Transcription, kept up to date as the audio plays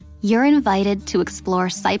You're invited to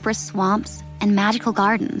explore cypress swamps and magical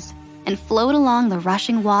gardens and float along the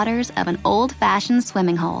rushing waters of an old-fashioned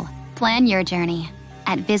swimming hole. Plan your journey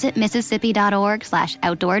at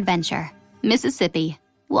visitmississippi.org/outdoor adventure. Mississippi.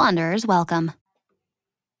 Wanderers welcome.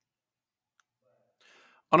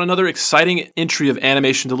 On another exciting entry of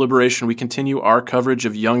Animation Deliberation, we continue our coverage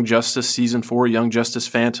of Young Justice Season 4, Young Justice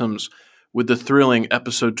Phantoms, with the thrilling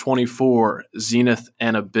Episode 24, Zenith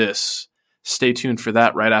and Abyss. Stay tuned for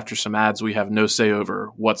that right after some ads we have no say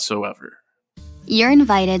over whatsoever. You're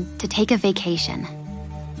invited to take a vacation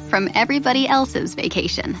from everybody else's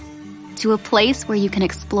vacation to a place where you can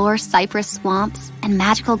explore cypress swamps and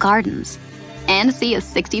magical gardens and see a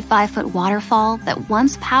 65-foot waterfall that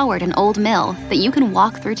once powered an old mill that you can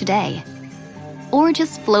walk through today. Or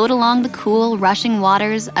just float along the cool, rushing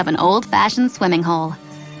waters of an old-fashioned swimming hole.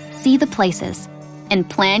 See the places and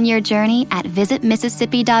plan your journey at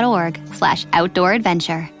visitmississippi.org/outdoor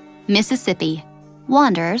adventure. Mississippi.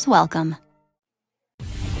 Wanderers welcome.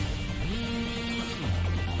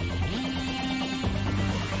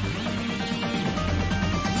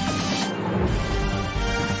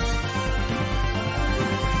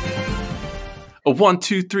 A 1,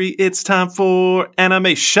 2, 3, it's time for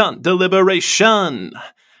Animation Deliberation.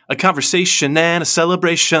 A conversation and a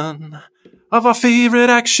celebration of our favorite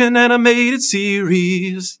action animated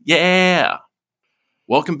series. Yeah!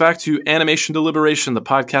 Welcome back to Animation Deliberation, the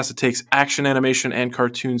podcast that takes action animation and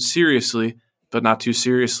cartoons seriously, but not too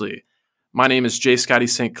seriously. My name is J. Scotty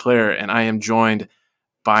St. Clair, and I am joined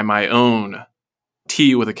by my own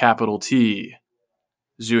T with a capital T,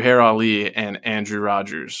 Zuhair Ali and Andrew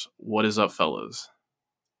Rogers. What is up, fellas?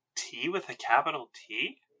 T with a capital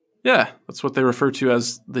T? Yeah, that's what they refer to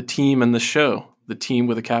as the team in the show. The team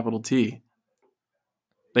with a capital T.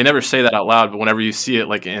 They never say that out loud, but whenever you see it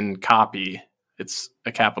like in copy, it's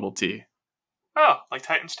a capital T. Oh, like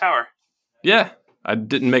Titan's Tower. Yeah, I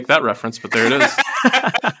didn't make that reference, but there it is.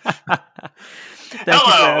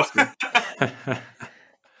 Hello!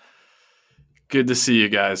 Good to see you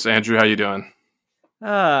guys. Andrew, how you doing?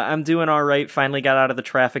 I'm doing all right. Finally got out of the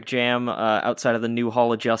traffic jam outside of the new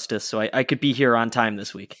Hall of Justice, so I could be here on time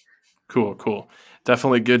this week. Cool.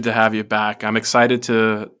 Definitely good to have you back. I'm excited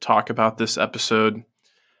to talk about this episode.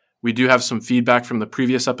 We do have some feedback from the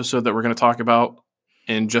previous episode that we're going to talk about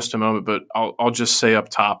in just a moment, but I'll just say up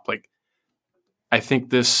top, like, I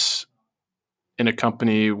think this, in a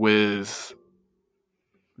company with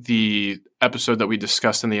the episode that we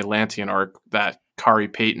discussed in the Atlantean arc that Kari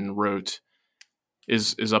Payton wrote,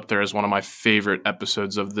 is up there as one of my favorite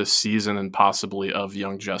episodes of this season and possibly of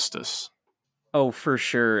Young Justice. Oh, for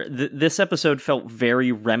sure. This episode felt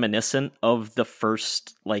very reminiscent of the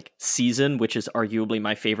first season, which is arguably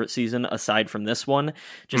my favorite season aside from this one.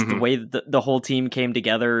 Just the way the whole team came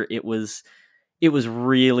together, it was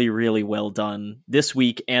really, really well done this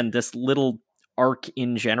week, and this little arc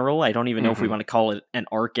in general. I don't even know if we want to call it an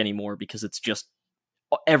arc anymore because it's just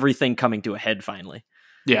everything coming to a head finally.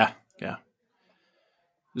 Yeah.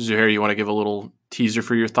 Zuhair, you want to give a little teaser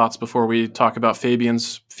for your thoughts before we talk about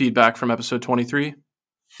Fabian's feedback from episode 23?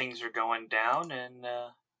 Things are going down, and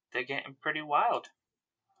they're getting pretty wild.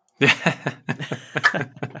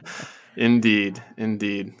 Indeed.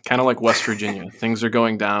 Kind of like West Virginia. Things are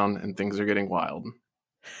going down, and things are getting wild.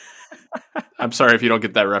 I'm sorry if you don't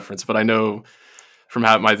get that reference, but I know from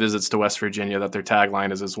my visits to West Virginia that their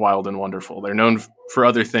tagline is "It's wild and wonderful." They're known for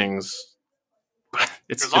other things.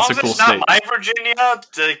 It's a cool state. As long as it's not my Virginia,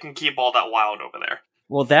 they can keep all that wild over there.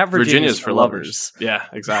 Well, that Virginia's for lovers. Yeah,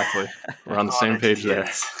 exactly. We're on the same page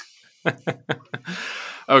there.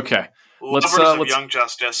 Okay. Lovers of Young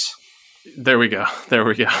Justice. There we go.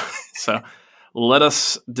 So let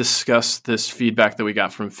us discuss this feedback that we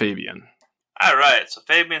got from Fabian. All right. So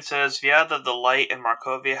Fabian says, Viada the Light in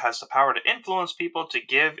Markovia has the power to influence people to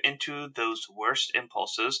give into those worst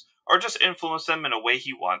impulses, or just influence them in a way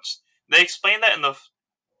he wants. They explain that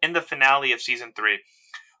in the finale of Season 3.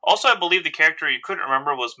 Also, I believe the character you couldn't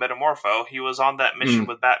remember was Metamorpho. He was on that mission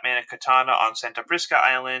with Batman and Katana on Santa Prisca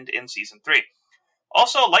Island in Season 3.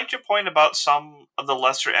 Also, liked your point about some of the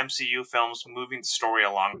lesser MCU films moving the story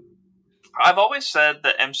along. I've always said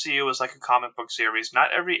that MCU is like a comic book series.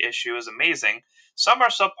 Not every issue is amazing. Some are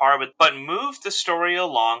subpar, but move the story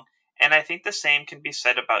along, and I think the same can be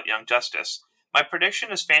said about Young Justice. My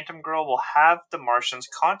prediction is Phantom Girl will have the Martians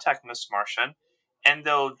contact Miss Martian, and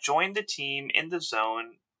they'll join the team in the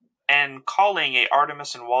zone and calling a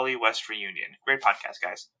Artemis and Wally West reunion. Great podcast,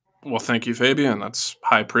 guys. Well, thank you, Fabian. That's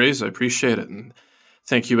high praise. I appreciate it. And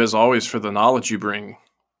thank you, as always, for the knowledge you bring.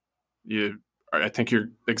 I think you're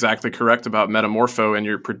exactly correct about Metamorpho and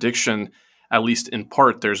your prediction, at least in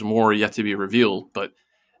part. There's more yet to be revealed, but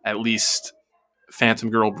at least Phantom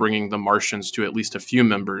Girl bringing the Martians to at least a few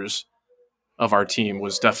members of our team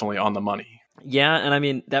was definitely on the money. Yeah, and I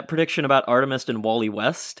mean, that prediction about Artemis and Wally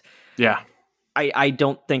West, Yeah. I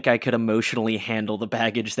don't think I could emotionally handle the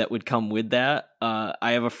baggage that would come with that.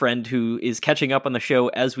 I have a friend who is catching up on the show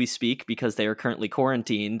as we speak because they are currently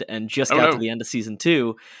quarantined and just got to the end of season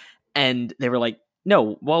 2. And they were like,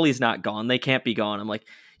 no, Wally's not gone. They can't be gone. I'm like,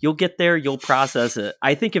 you'll get there. You'll process it.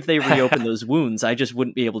 I think if they reopen those wounds, I just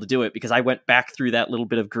wouldn't be able to do it because I went back through that little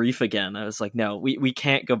bit of grief again. I was like, no, we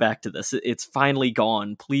can't go back to this. It's finally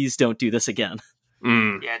gone. Please don't do this again.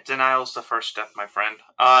 Yeah, denial's the first step, my friend.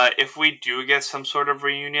 If we do get some sort of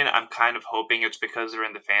reunion, I'm kind of hoping it's because they're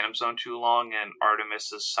in the Phantom Zone too long and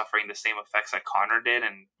Artemis is suffering the same effects that Connor did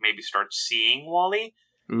and maybe start seeing Wally.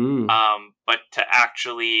 Ooh. But to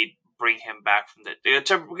actually bring him back from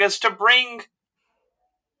because to bring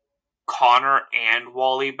Connor and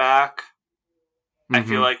Wally back, I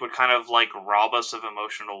feel like would kind of like rob us of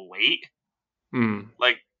emotional weight.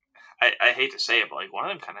 Like, I hate to say it, but like one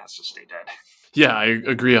of them kind of has to stay dead. Yeah, I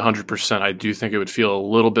agree 100%. I do think it would feel a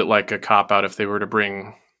little bit like a cop-out if they were to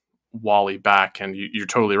bring Wally back. And you're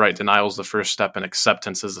totally right. Denial is the first step and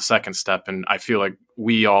acceptance is the second step. And I feel like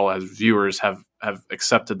we all as viewers have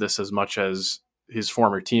accepted this as much as his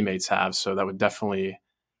former teammates have. So that would definitely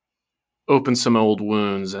open some old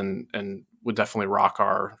wounds and would definitely rock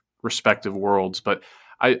our respective worlds. But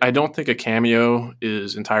I don't think a cameo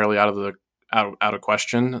is entirely out of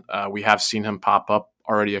question. We have seen him pop up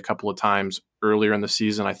already a couple of times earlier in the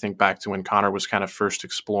season. I think back to when Connor was kind of first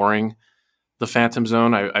exploring the Phantom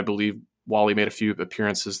Zone. I believe Wally made a few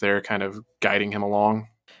appearances there, kind of guiding him along.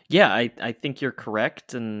 Yeah, I think you're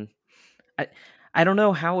correct. And I don't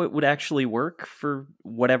know how it would actually work for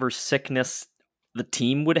whatever sickness the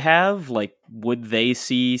team would have. Like, would they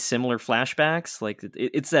see similar flashbacks? Like,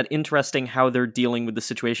 it's that interesting how they're dealing with the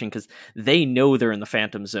situation because they know they're in the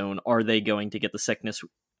Phantom Zone. Are they going to get the sickness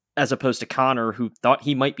as opposed to Connor, who thought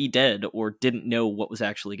he might be dead or didn't know what was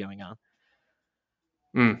actually going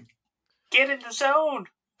on? Get in the zone!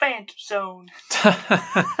 Phantom Zone!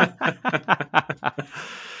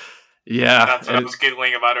 Yeah. That's what I was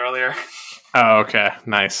giggling about earlier. Oh, okay.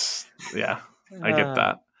 Nice. Yeah, I get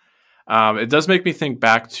that. It does make me think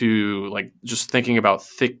back to, like, just thinking about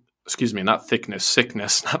sickness, not thickness.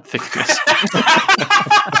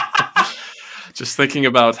 Just thinking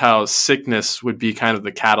about how sickness would be kind of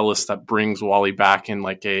the catalyst that brings Wally back in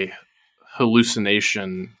like a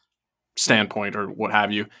hallucination standpoint or what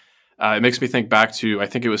have you. It makes me think back to, I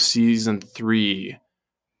think it was season 3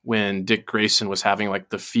 when Dick Grayson was having like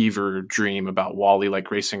the fever dream about Wally, like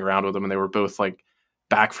racing around with him. And they were both like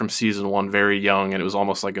back from season 1, very young. And it was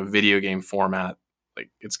almost like a video game format. Like,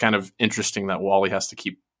 it's kind of interesting that Wally has to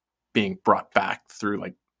keep being brought back through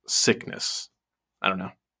like sickness. I don't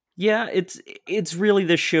know. Yeah, it's really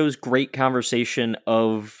this show's great conversation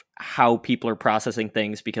of how people are processing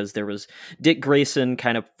things, because there was Dick Grayson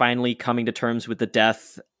kind of finally coming to terms with the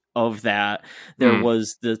death of that. There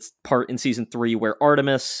was this part in season 3 where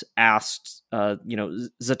Artemis asked,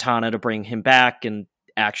 Zatanna to bring him back, and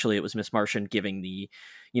actually it was Miss Martian giving the,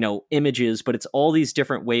 images, but it's all these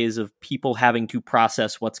different ways of people having to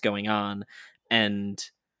process what's going on. And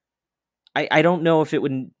I don't know if it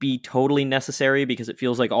would be totally necessary, because it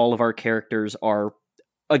feels like all of our characters are,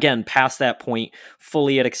 again, past that point,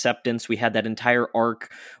 fully at acceptance. We had that entire arc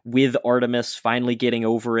with Artemis finally getting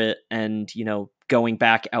over it and, going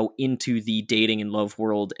back out into the dating and love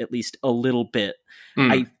world at least a little bit.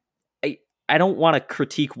 I don't want to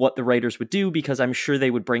critique what the writers would do, because I'm sure they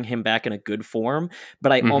would bring him back in a good form,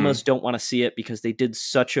 but I almost don't want to see it, because they did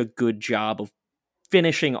such a good job of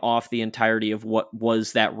finishing off the entirety of what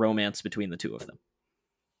was that romance between the two of them.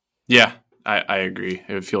 Yeah, I agree.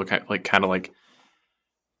 It would feel kind of like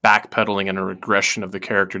backpedaling and a regression of the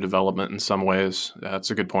character development in some ways. That's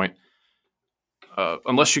a good point.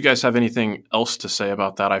 Unless you guys have anything else to say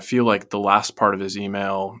about that, I feel like the last part of his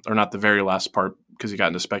email, or not the very last part because he got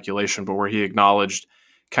into speculation, but where he acknowledged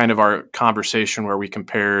kind of our conversation where we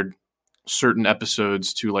compared certain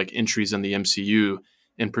episodes to like entries in the MCU,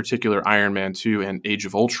 in particular Iron Man 2 and Age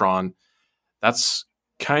of Ultron. That's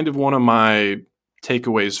kind of one of my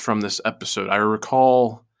takeaways from this episode. I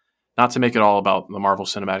recall, not to make it all about the Marvel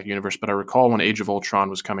Cinematic Universe, but I recall when Age of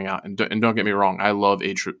Ultron was coming out, and don't get me wrong, I love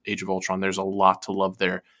Age of Ultron. There's a lot to love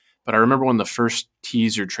there. But I remember when the first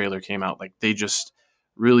teaser trailer came out, like they just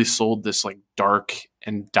really sold this like dark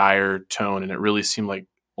and dire tone, and it really seemed like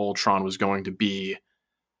Ultron was going to be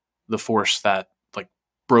the force that like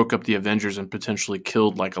broke up the Avengers and potentially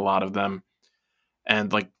killed like a lot of them.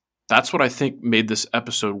 And like that's what I think made this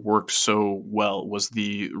episode work so well, was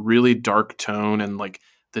the really dark tone and like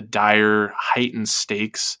the dire heightened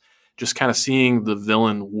stakes, just kind of seeing the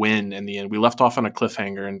villain win in the end. We left off on a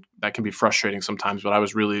cliffhanger, and that can be frustrating sometimes, but I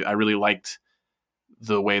really liked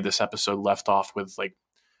the way this episode left off with like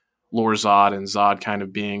Lord Zod and Zod kind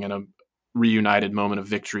of being in a reunited moment of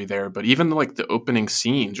victory there. But even like the opening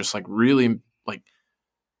scene just like really like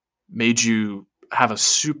made you have a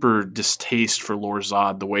super distaste for Lord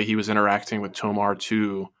Zod, the way he was interacting with Tomar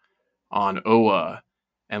 2 on Oa,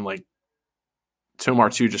 and like Tomar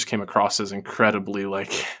 2 just came across as incredibly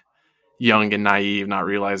like young and naive, not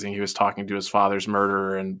realizing he was talking to his father's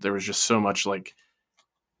murderer, and there was just so much like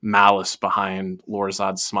malice behind Lord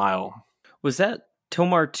Zod's smile. Was that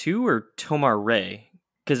Tomar 2 or Tomar Ray?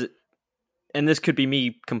 Because, and this could be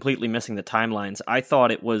me completely missing the timelines, I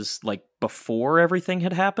thought it was like before everything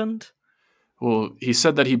had happened. Well, he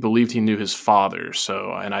said that he believed he knew his father,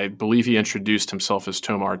 so, and I believe he introduced himself as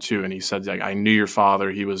Tomar 2, and he said, like, I knew your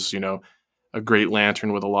father. He was, a great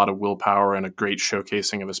lantern with a lot of willpower and a great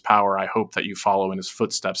showcasing of his power. I hope that you follow in his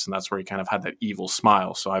footsteps, and that's where he kind of had that evil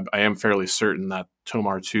smile. So I am fairly certain that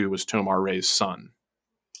Tomar 2 was Tomar Ray's son.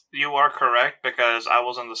 You are correct, because I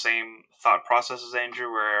was on the same thought process as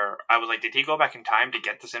Andrew, where I was like, did he go back in time to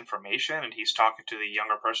get this information? And he's talking to the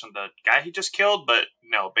younger person, the guy he just killed, but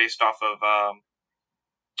no, based off of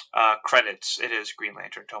credits, it is Green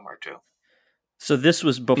Lantern Tomar 2. So this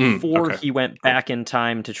was before he went back in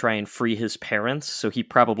time to try and free his parents, so he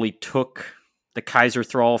probably took the Kaiser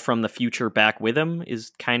Thrall from the future back with him,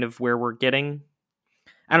 is kind of where we're getting.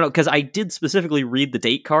 I don't know, because I did specifically read the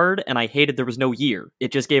date card, and I hated there was no year.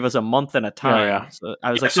 It just gave us a month and a time. Yeah. So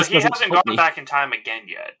I was like, so this he doesn't hasn't help gone me. back in time again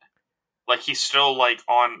yet. Like, he's still, like,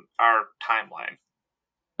 on our timeline.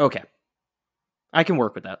 Okay. I can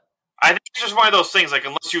work with that. I think it's just one of those things, like,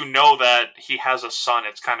 unless you know that he has a son,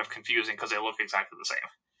 it's kind of confusing because they look exactly the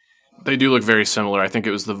same. They do look very similar. I think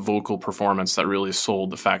it was the vocal performance that really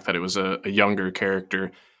sold the fact that it was a younger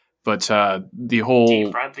character. But the whole... D.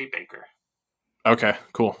 Bradley Baker. Okay,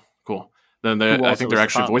 cool. Then I think they're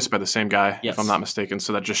actually voiced by the same guy, yes, if I'm not mistaken.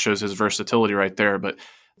 So that just shows his versatility right there. But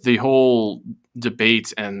the whole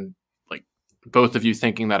debate and like both of you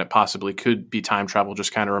thinking that it possibly could be time travel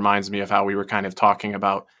just kind of reminds me of how we were kind of talking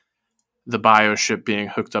about the bioship being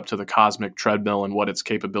hooked up to the cosmic treadmill and what its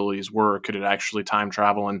capabilities were. Could it actually time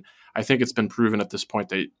travel? And I think it's been proven at this point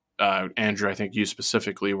that, Andrew, I think you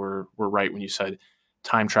specifically were right when you said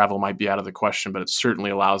time travel might be out of the question, but it certainly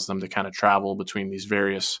allows them to kind of travel between these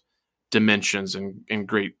various dimensions and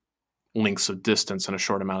great lengths of distance in a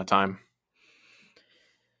short amount of time.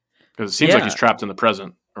 Because it seems like he's trapped in the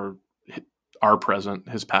present, or our present,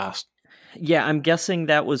 his past. Yeah, I'm guessing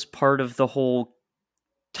that was part of the whole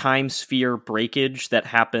time sphere breakage that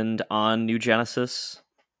happened on New Genesis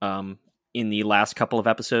in the last couple of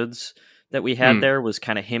episodes that we had there, was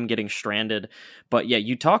kind of him getting stranded. But yeah,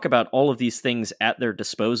 you talk about all of these things at their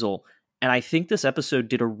disposal, and I think this episode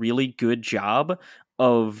did a really good job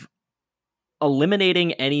of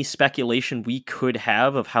eliminating any speculation we could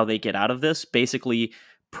have of how they get out of this, basically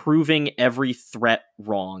proving every threat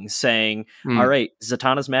wrong, saying, all right,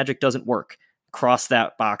 Zatanna's magic doesn't work. Cross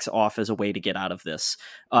that box off as a way to get out of this.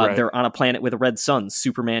 Right. They're on a planet with a red sun.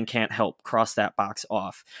 Superman can't help. Cross that box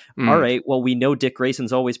off. All right, well, we know Dick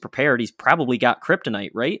Grayson's always prepared. He's probably got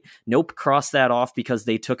kryptonite, right? Nope, cross that off because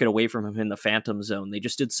they took it away from him in the Phantom Zone. They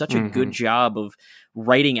just did such a good job of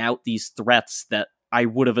writing out these threats that I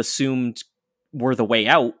would have assumed were the way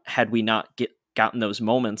out had we not gotten those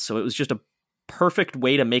moments. So it was just a perfect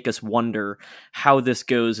way to make us wonder how this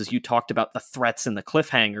goes. As you talked about the threats in the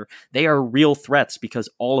cliffhanger, they are real threats because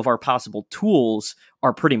all of our possible tools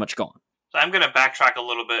are pretty much gone. So I'm going to backtrack a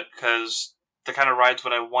little bit because that kind of rides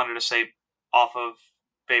what I wanted to say off of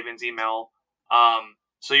Fabian's email.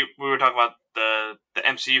 We were talking about the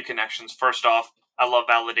MCU connections. First off, I love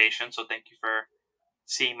validation, so thank you for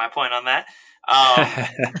seeing my point on that.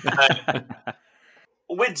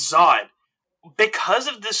 With Zod, because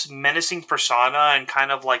of this menacing persona and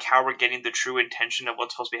kind of like how we're getting the true intention of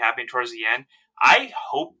what's supposed to be happening towards the end, I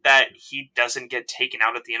hope that he doesn't get taken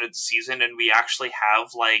out at the end of the season and we actually have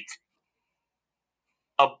like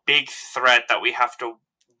a big threat that we have to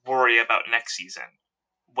worry about next season.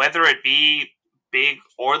 Whether it be big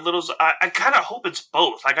or little, I kind of hope it's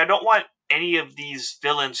both. Like, I don't want any of these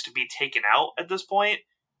villains to be taken out at this point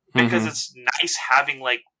because it's nice having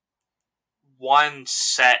like one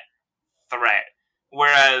set threat.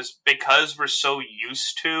 Whereas because we're so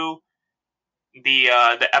used to the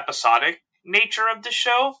episodic nature of the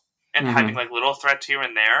show and having like little threats here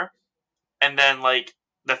and there, and then like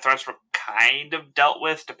the threats were kind of dealt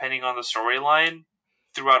with depending on the storyline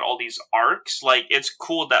throughout all these arcs, like it's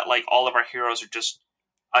cool that like all of our heroes are just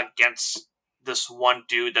against this one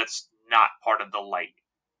dude that's not part of the light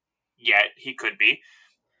yet. He could be.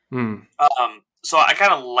 So I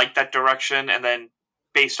kind of like that direction, and then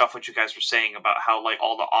based off what you guys were saying about how like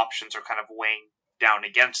all the options are kind of weighing down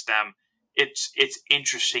against them, it's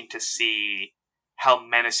interesting to see how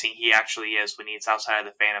menacing he actually is when he's outside of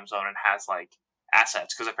the Phantom Zone and has like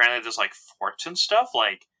assets. Because apparently there's like forts and stuff.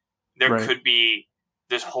 Like there could be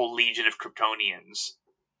this whole legion of Kryptonians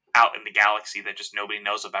out in the galaxy that just nobody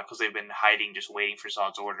knows about because they've been hiding, just waiting for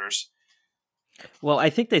Zod's orders. Well, I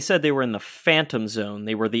think they said they were in the Phantom Zone.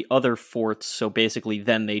 They were the other forts, so basically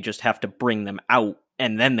then they just have to bring them out,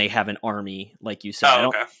 and then they have an army, like you said. Oh,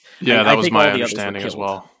 okay. Yeah, that was my understanding as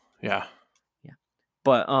well. Yeah.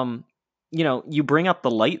 But, you bring up the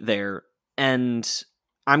light there, and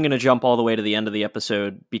I'm going to jump all the way to the end of the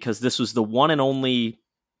episode, because this was the one and only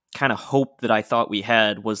kind of hope that I thought we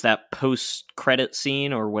had, was that post-credit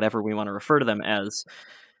scene, or whatever we want to refer to them as.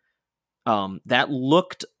 That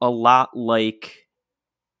looked a lot like,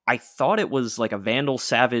 I thought it was like a Vandal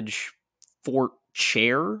Savage fort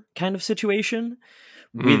chair kind of situation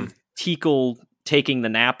with Teakle taking the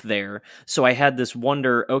nap there. So I had this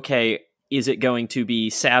wonder, okay, is it going to be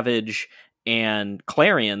Savage and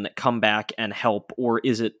Clarion that come back and help, or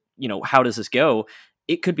is it, how does this go?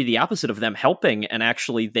 It could be the opposite of them helping, and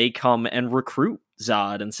actually they come and recruit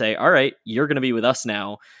Zod and say, all right, you're going to be with us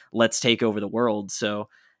now. Let's take over the world. So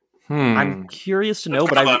I'm curious to know,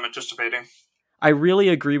 but I'm anticipating. I really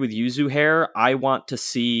agree with you, Zuhair. I want to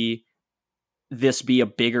see this be a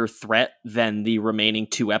bigger threat than the remaining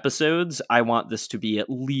 2 episodes. I want this to be at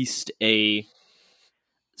least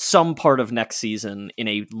some part of next season in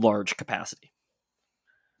a large capacity.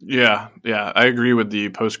 Yeah, I agree with the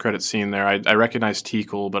post-credit scene there. I recognize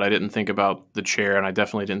Teakle, but I didn't think about the chair, and I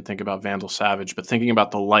definitely didn't think about Vandal Savage. But thinking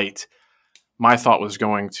about the light, my thought was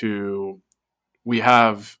going to, we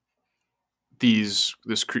have these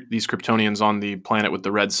Kryptonians on the planet with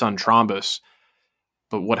the red sun, Trombus,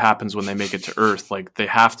 but what happens when they make it to Earth? Like, they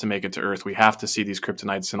have to make it to Earth. We have to see these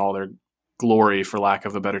Kryptonites in all their glory, for lack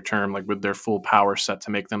of a better term, like with their full power set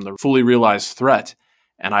to make them the fully realized threat.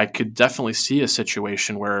 And I could definitely see a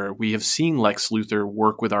situation where we have seen Lex Luthor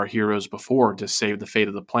work with our heroes before to save the fate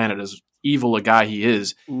of the planet. As evil a guy he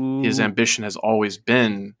is, his ambition has always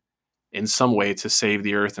been, in some way, to save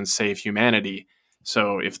the Earth and save humanity.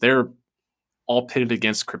 So if they're all pitted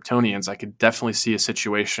against Kryptonians, I could definitely see a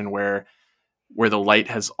situation where the light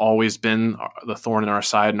has always been the thorn in our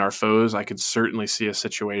side and our foes. I could certainly see a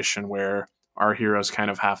situation where our heroes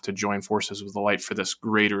kind of have to join forces with the light for this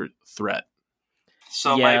greater threat.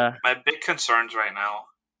 So my big concerns right now,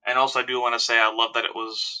 and also I do want to say I love that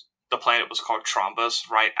the planet was called Trombus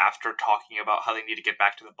right after talking about how they need to get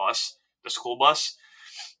back to the school bus.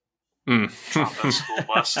 Trombus school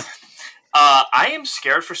bus. I am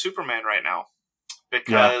scared for Superman right now,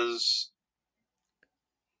 because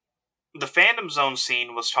the Phantom Zone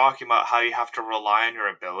scene was talking about how you have to rely on your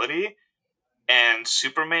ability, and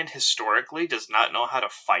Superman historically does not know how to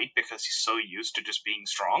fight because he's so used to just being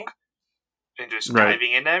strong and just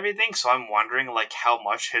diving into everything. So I'm wondering, like, how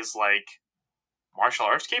much his, like, martial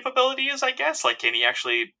arts capability is, I guess. Like, can he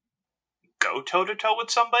actually go toe-to-toe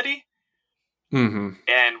with somebody? And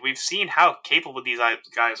we've seen how capable these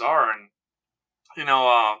guys are, and,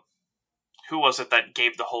 who was it that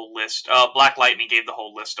gave the whole list? Black Lightning gave the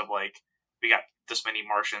whole list of, like, we got this many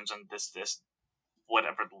Martians and this,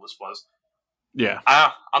 whatever the list was. Yeah.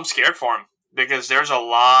 I'm scared for him, because there's a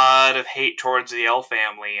lot of hate towards the L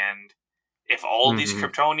family, and if all these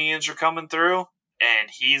Kryptonians are coming through, and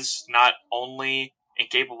he's not only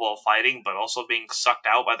incapable of fighting, but also being sucked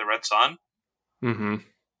out by the Red Sun.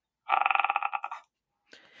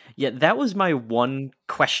 Yeah, that was my one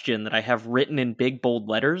question that I have written in big, bold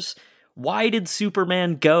letters. Why did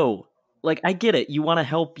Superman go? Like, I get it. You want to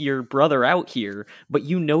help your brother out here, but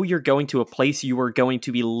you're going to a place you are going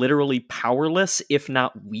to be literally powerless, if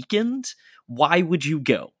not weakened. Why would you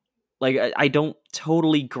go? Like, I don't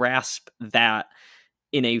totally grasp that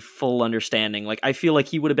in a full understanding. Like, I feel like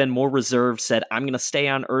he would have been more reserved, said, I'm going to stay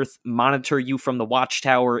on Earth, monitor you from the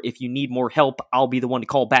Watchtower. If you need more help, I'll be the one to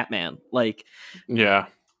call Batman. Like, yeah.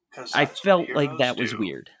 I felt like that was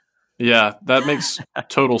weird. Yeah, that makes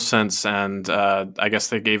total sense, and I guess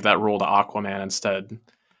they gave that role to Aquaman instead.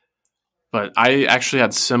 But I actually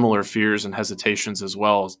had similar fears and hesitations as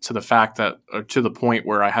well, to the fact that, to the point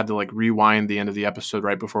where I had to like rewind the end of the episode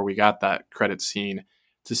right before we got that credit scene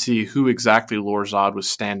to see who exactly Lord Zod was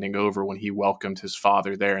standing over when he welcomed his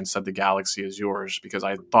father there and said, "The galaxy is yours." Because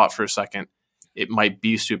I thought for a second it might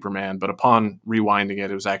be Superman, but upon rewinding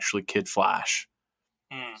it was actually Kid Flash.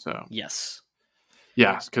 So yes.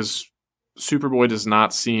 Yeah, because Superboy does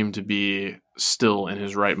not seem to be still in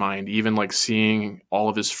his right mind. Even like seeing all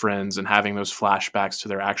of his friends and having those flashbacks to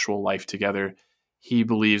their actual life together, he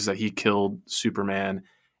believes that he killed Superman.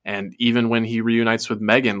 And even when he reunites with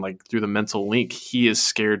Megan, like through the mental link, he is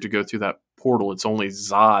scared to go through that portal. It's only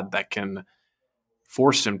Zod that can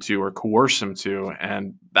force him to or coerce him to.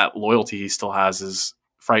 And that loyalty he still has is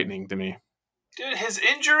frightening to me. Dude, his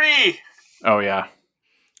injury! Oh, yeah.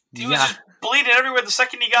 He was just bleeding everywhere the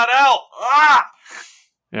second he got out. Ah!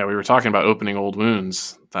 Yeah, we were talking about opening old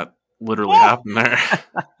wounds. That literally happened there.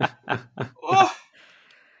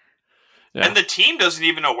 Yeah. And the team doesn't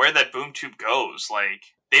even know where that boom tube goes. Like,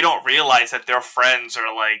 they don't realize that their friends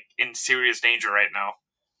are, like, in serious danger right now.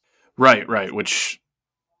 Right. Which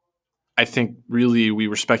I think really we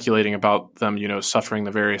were speculating about them, suffering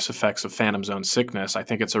the various effects of Phantom Zone sickness. I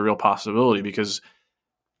think it's a real possibility because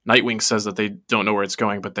Nightwing says that they don't know where it's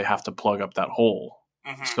going, but they have to plug up that hole.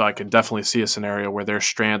 Mm-hmm. So I could definitely see a scenario where they're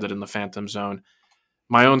stranded in the Phantom Zone.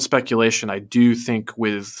 My own speculation, I do think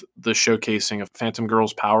with the showcasing of Phantom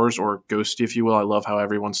Girl's powers, or Ghosty, if you will. I love how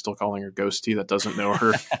everyone's still calling her Ghosty that doesn't know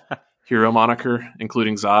her hero moniker,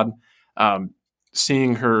 including Zod.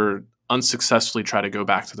 Seeing her unsuccessfully try to go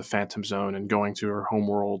back to the Phantom Zone and going to her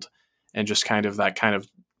homeworld and just kind of that kind of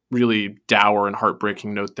really dour and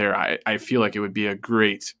heartbreaking note there, I feel like it would be a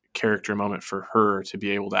great character moment for her to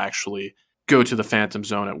be able to actually go to the Phantom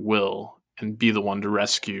Zone at will and be the one to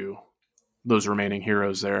rescue those remaining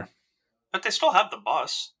heroes there. But they still have the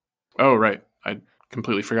bus. Oh, right. I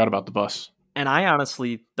completely forgot about the bus. And I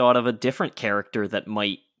honestly thought of a different character that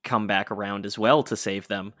might come back around as well to save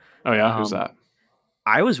them. Oh, yeah? Who's that?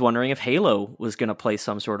 I was wondering if Halo was going to play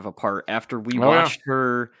some sort of a part after we watched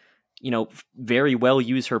her, very well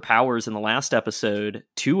use her powers in the last episode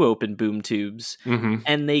to open boom tubes. Mm-hmm.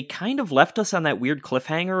 And they kind of left us on that weird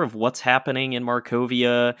cliffhanger of what's happening in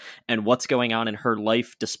Markovia and what's going on in her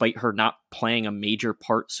life, despite her not playing a major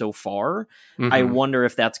part so far. Mm-hmm. I wonder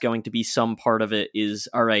if that's going to be some part of it is,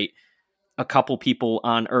 all right, a couple people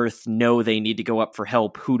on Earth know they need to go up for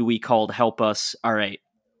help. Who do we call to help us? All right,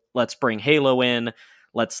 let's bring Halo in.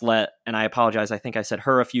 Let's and I apologize, I think I said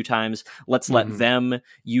her a few times. Let's let them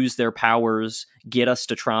use their powers, get us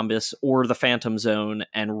to Trombus or the Phantom Zone,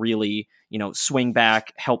 and really, swing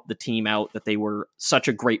back, help the team out that they were such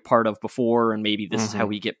a great part of before. And maybe this is how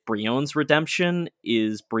we get Brionne's redemption,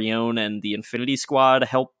 is Brionne and the Infinity Squad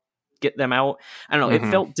help get them out. I don't know,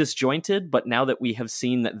 it felt disjointed, but now that we have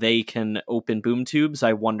seen that they can open boom tubes,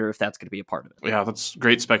 I wonder if that's going to be a part of it. Yeah, that's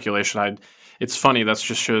great speculation. It's funny, that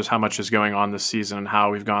just shows how much is going on this season and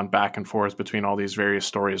how we've gone back and forth between all these various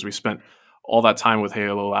stories. We spent all that time with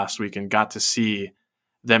Halo last week and got to see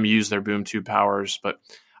them use their boom tube powers. But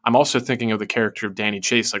I'm also thinking of the character of Danny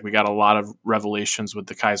Chase. Like, we got a lot of revelations with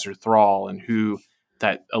the Kaiser Thrall and who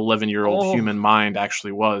that 11-year-old human mind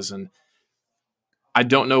actually was. And I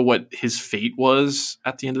don't know what his fate was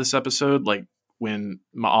at the end of this episode. Like, when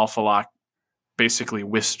Ma'alfalak basically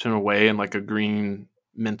whisked him away in like a green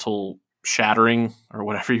mental shattering or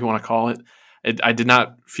whatever you want to call it. I did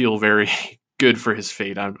not feel very good for his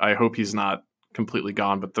fate. I hope he's not completely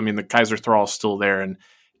gone, but I mean, the Kaiser Thrall is still there and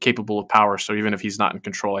capable of power. So even if he's not in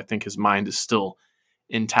control, I think his mind is still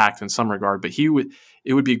intact in some regard, but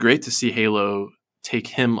it would be great to see Halo take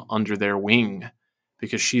him under their wing,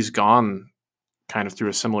 because she's gone kind of through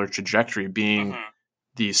a similar trajectory, being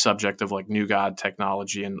the subject of like new god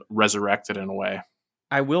technology and resurrected in a way.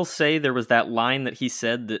 I will say there was that line that he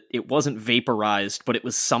said that it wasn't vaporized, but it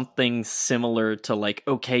was something similar to like,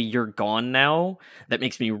 okay, you're gone now. That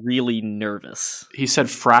makes me really nervous. He said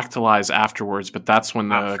fractalize afterwards, but that's when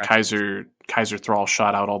the Kaiser Thrall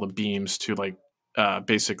shot out all the beams to like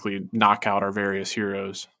basically knock out our various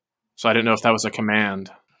heroes. So I didn't know if that was a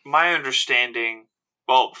command. My understanding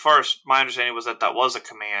was that was a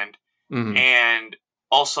command. And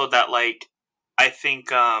also that, like, I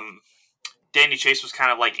think Danny Chase was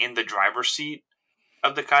kind of like in the driver's seat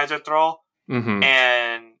of the Kaiser Thrall.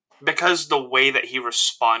 And because the way that he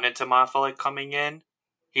responded to Ma'alfalak coming in,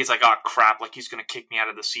 he's like, oh crap, like he's going to kick me out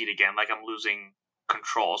of the seat again. Like I'm losing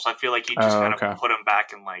control. So I feel like he just kind of put him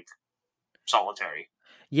back in like solitary.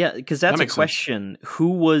 Yeah, because that's a question. Sense. Who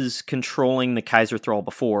was controlling the Kaiser Thrall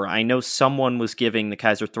before? I know someone was giving the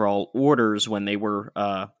Kaiser Thrall orders when they were,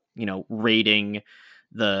 raiding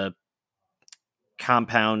the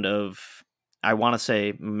compound of, I want to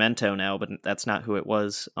say Memento now, but that's not who it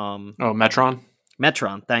was. Metron?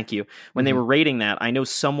 Metron, thank you. When they were raiding that, I know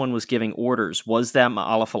someone was giving orders. Was that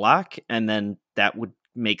Ma'alfalak? And then that would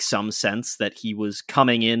make some sense that he was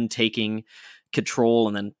coming in, taking control,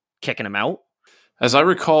 and then kicking him out. As I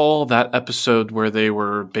recall, that episode where they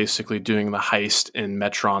were basically doing the heist in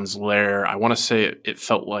Metron's lair, I want to say it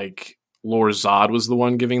felt like Lord Zod was the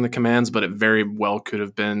one giving the commands, but it very well could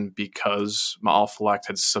have been because Ma'alfalek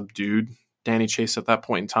had subdued Danny Chase at that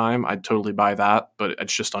point in time. I'd totally buy that, but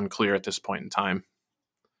it's just unclear at this point in time.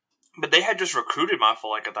 But they had just recruited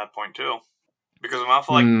Ma'alfalek at that point too, because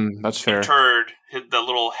Ma'alfalek that's fair. entered the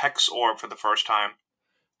little hex orb for the first time.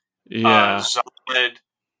 Yeah, Zod,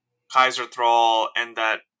 Kaiser Thrall, and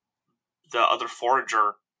that the other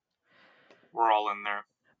forager were all in there.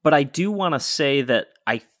 But I do want to say that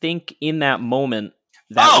I think in that moment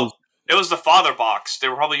it was the father box. They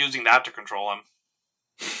were probably using that to control him.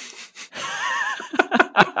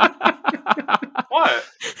 What?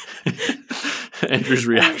 Andrew's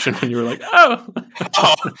reaction when you were like, "Oh!"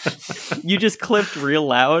 You just clipped real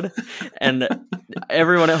loud, and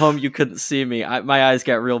everyone at home, you couldn't see me. My eyes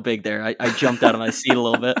got real big there. I jumped out of my seat a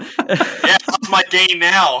little bit. Yeah, how's my gain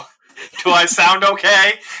now? Do I sound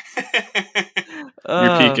okay?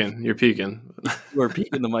 You're peeking. We're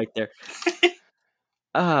peeking the mic there.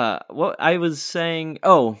 What I was saying.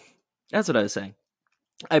 Oh, that's what I was saying.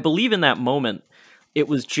 I believe in that moment, it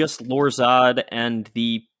was just Lorzad and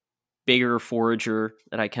the bigger forager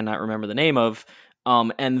that I cannot remember the name of.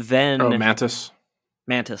 And then Mantis.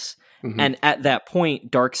 Mm-hmm. And at that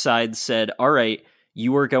point, Darkseid said, "All right,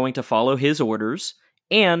 you are going to follow his orders.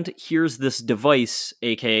 And here's this device,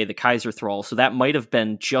 aka the Kaiser Thrall." So that might have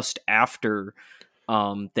been just after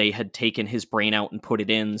they had taken his brain out and put it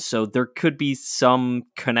in. So there could be some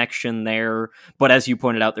connection there. But as you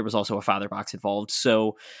pointed out, there was also a father box involved.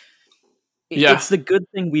 So it's the good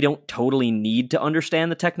thing we don't totally need to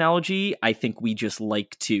understand the technology. I think we just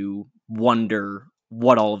like to wonder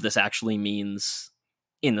what all of this actually means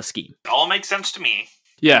in the scheme. It all makes sense to me.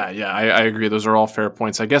 Yeah, I agree. Those are all fair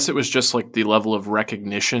points. I guess it was just like the level of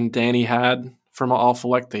recognition Danny had from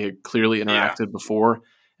Ma'alfalek. They had clearly interacted before.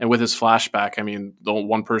 And with his flashback, I mean, the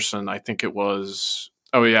one person, I think it was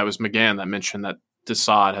McGann that mentioned that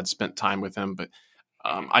Desaad had spent time with him. But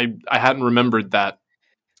I hadn't remembered that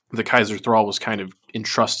the Kaiser Thrall was kind of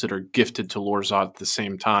entrusted or gifted to Lorzad at the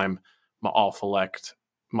same time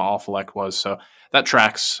Ma'alfalek was. So that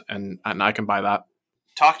tracks, and I can buy that.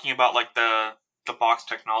 Talking about like the box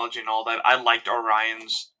technology and all that, I liked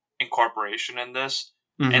Orion's incorporation in this,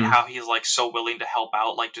 and how he's like so willing to help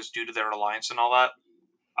out, like just due to their alliance and all that.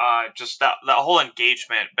 Just that whole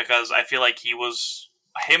engagement, because I feel like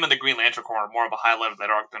him and the Green Lantern Corps are more of a highlight of that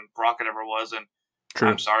arc than Rocket ever was, and True.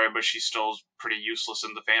 I'm sorry, but she's still pretty useless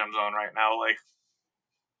in the Phantom Zone right now. Like,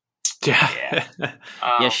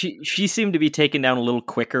 yeah, she seemed to be taken down a little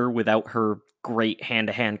quicker without her great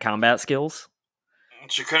hand-to-hand combat skills.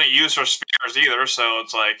 She couldn't use her spears either, so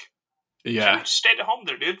it's like, she stayed at home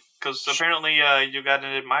there, dude, because apparently you got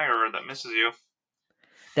an admirer that misses you.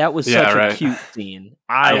 That was such a cute scene.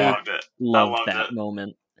 I loved it. Loved that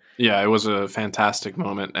moment. Yeah, it was a fantastic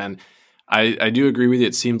moment, and I do agree with you.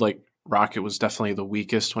 It seemed like Rocket was definitely the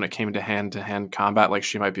weakest when it came to hand-to-hand combat. Like,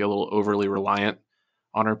 she might be a little overly reliant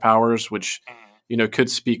on her powers, which could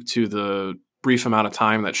speak to the brief amount of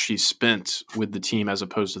time that she spent with the team as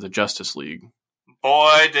opposed to the Justice League.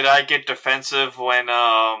 Boy, did I get defensive when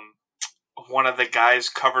one of the guys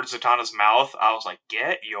covered Zatanna's mouth. I was like,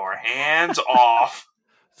 "Get your hands off!"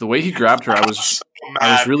 The way he grabbed her, I was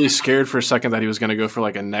really scared for a second that he was going to go for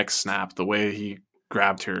like a neck snap. The way he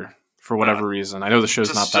grabbed her, for whatever reason. I know the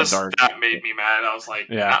show's not that dark. That made me mad. I was like,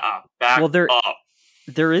 back up.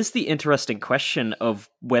 There is the interesting question of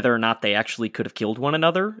whether or not they actually could have killed one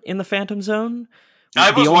another in the Phantom Zone.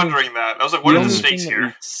 I was wondering that. I was like, what are the stakes here?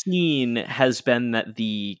 We've seen has been that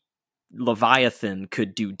the Leviathan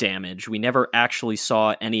could do damage. We never actually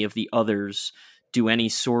saw any of the others do any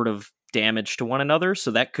sort of damage to one another.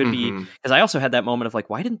 So that could be, because I also had that moment of like,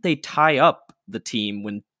 why didn't they tie up the team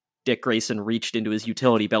when Dick Grayson reached into his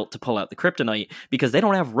utility belt to pull out the kryptonite? Because they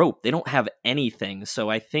don't have rope. They don't have anything. So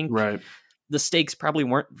I think the stakes probably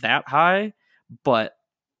weren't that high, but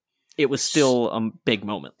it was still a big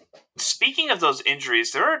moment. Speaking of those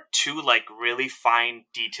injuries, there are two like really fine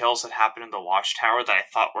details that happened in the Watchtower that I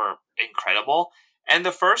thought were incredible. And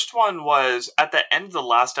the first one was at the end of the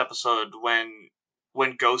last episode when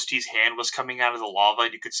Ghosty's hand was coming out of the lava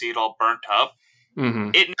and you could see it all burnt up.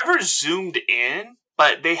 It never zoomed in,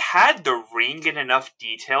 but they had the ring in enough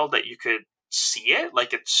detail that you could see it,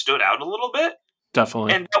 like it stood out a little bit.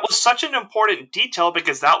 Definitely. And that was such an important detail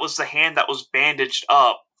because that was the hand that was bandaged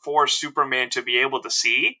up for Superman to be able to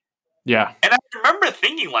see. Yeah. And I remember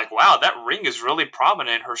thinking, like, wow, that ring is really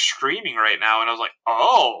prominent. Her screaming right now. And I was like,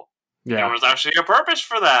 oh, there was actually a purpose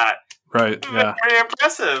for that. Right, yeah. Very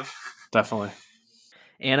impressive. Definitely.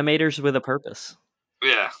 Animators with a purpose.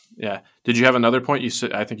 Yeah. Yeah. Did you have another point?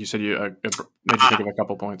 I think you said you made you think of a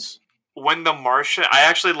couple points. when the Martian, I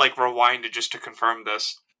actually rewinded just to confirm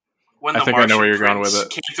this. When I the think I know where you're Martian going with Prince it.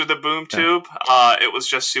 came through the boom tube, it was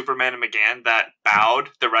just Superman and McGann that bowed.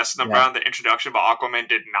 The rest of them bowed in the introduction, but Aquaman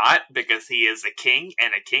did not because he is a king,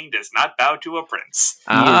 and a king does not bow to a prince.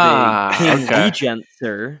 He is a king okay. regent,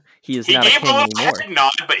 sir. He is He not a gave king a little anymore. head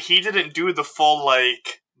nod, but he didn't do the full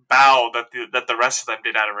bow that the rest of them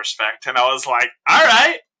did out of respect. And I was like, all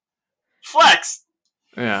right, flex.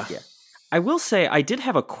 Yeah. I will say I did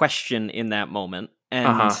have a question in that moment,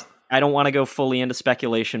 and I don't want to go fully into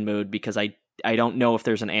speculation mode because I don't know if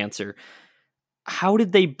there's an answer. How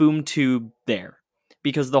did they boom tube there?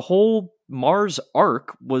 Because the whole Mars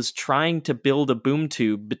arc was trying to build a boom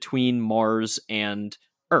tube between Mars and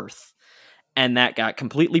Earth. And that got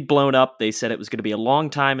completely blown up. They said it was going to be a long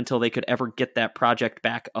time until they could ever get that project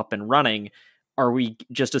back up and running. Are we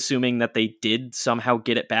just assuming that they did somehow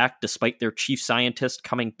get it back despite their chief scientist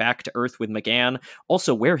coming back to Earth with McGann?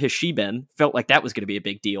 Also, where has she been? Felt like that was going to be a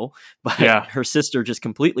big deal, but her sister just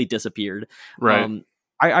completely disappeared. Right.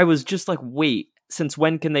 I was just like, wait, since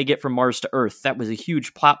when can they get from Mars to Earth? That was a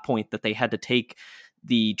huge plot point that they had to take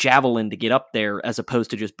the Javelin to get up there as opposed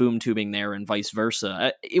to just boom tubing there and vice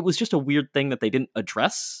versa. It was just a weird thing that they didn't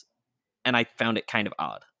address, and I found it kind of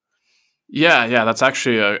odd. Yeah, that's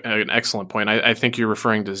actually an excellent point. I think you're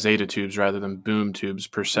referring to Zeta tubes rather than boom tubes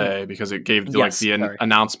per se, because it gave the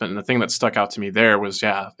announcement. And the thing that stuck out to me there was,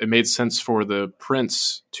 it made sense for the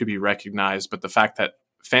prince to be recognized, but the fact that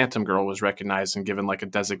Phantom Girl was recognized and given a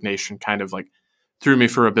designation kind of threw me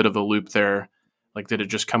for a bit of a loop there. Did it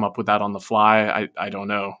just come up with that on the fly? I don't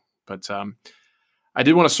know. But I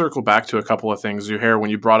did want to circle back to a couple of things. Zuhair, when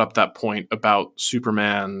you brought up that point about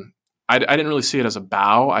Superman, I didn't really see it as a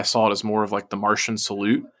bow. I saw it as more of the Martian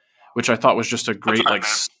salute, which I thought was just a great,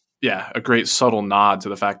 a great subtle nod to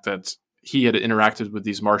the fact that he had interacted with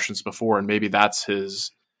these Martians before, and maybe that's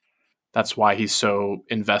why he's so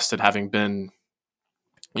invested, having been,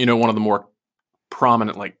 one of the more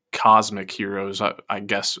prominent cosmic heroes, I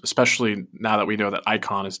guess, especially now that we know that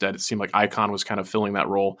Icon is dead. It seemed like Icon was kind of filling that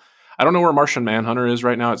role. I don't know where Martian Manhunter is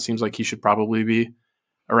right now. It seems like he should probably be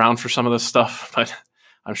around for some of this stuff, but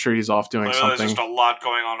I'm sure he's off doing something. There's just a lot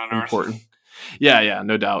going on important. Earth. Yeah,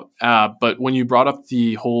 no doubt. But when you brought up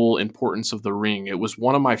the whole importance of the ring, it was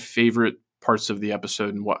one of my favorite parts of the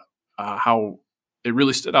episode, and how it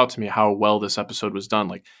really stood out to me how well this episode was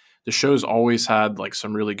done. The show's always had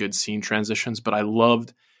some really good scene transitions, but I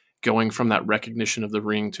loved going from that recognition of the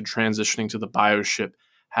ring to transitioning to the bioship,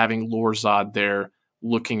 having Lorzod there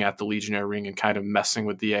looking at the Legionnaire ring and kind of messing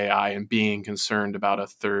with the AI and being concerned about a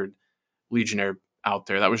third Legionnaire out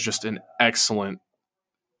there. That was just an excellent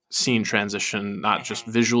scene transition, not just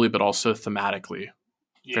visually, but also thematically.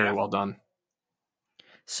 Yeah. Very well done.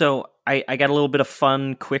 So I got a little bit of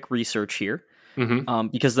fun, quick research here.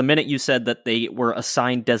 Because the minute you said that they were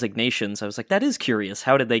assigned designations, I was like, that is curious.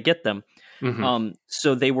 How did they get them?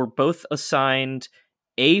 So they were both assigned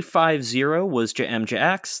A50 was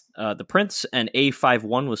Jax, the Prince, and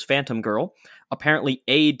A51 was Phantom Girl. Apparently,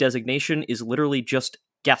 A designation is literally just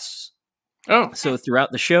guests. Oh. So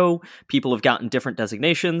throughout the show, people have gotten different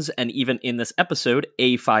designations, and even in this episode,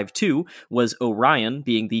 A52 was Orion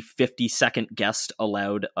being the 52nd guest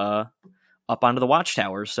allowed up onto the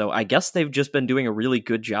watchtower. So I guess they've just been doing a really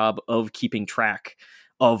good job of keeping track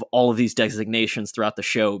of all of these designations throughout the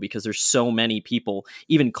show, because there's so many people.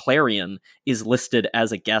 Even Clarion is listed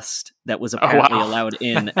as a guest that was apparently allowed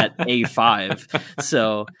in at A5.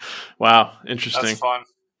 So, wow, interesting. That's fun.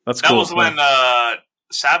 That's cool. That was when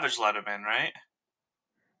Savage let him in, right?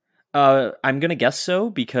 I'm gonna guess so,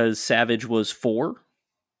 because Savage was 4.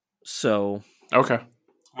 So okay,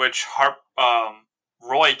 which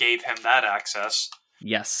Roy gave him that access.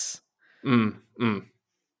 Yes.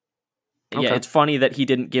 Okay. Yeah, it's funny that he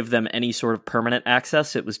didn't give them any sort of permanent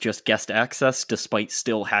access. It was just guest access, despite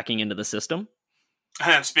still hacking into the system.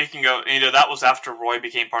 And speaking of, that was after Roy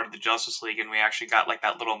became part of the Justice League, and we actually got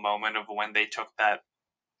that little moment of when they took that,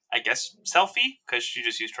 I guess, selfie, because she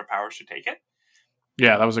just used her powers to take it.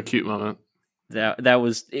 Yeah, that was a cute moment. That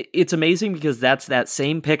was, it's amazing because that's that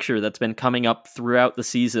same picture that's been coming up throughout the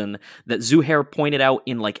season that Zuhair pointed out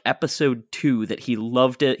in episode 2 that he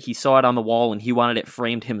loved it. He saw it on the wall and he wanted it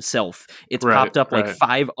framed himself. It's popped up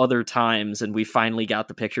 5 other times, and we finally got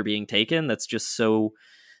the picture being taken. That's just so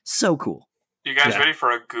cool. You guys ready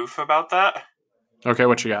for a goof about that? Okay,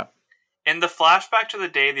 what you got? In the flashback to the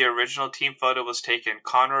day the original team photo was taken,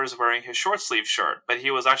 Connor is wearing his short sleeve shirt, but he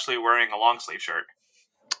was actually wearing a long sleeve shirt.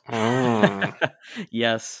 Oh.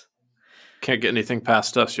 Yes. Can't get anything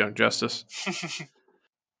past us, Young Justice.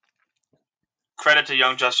 Credit to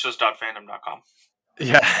youngjustice.fandom.com.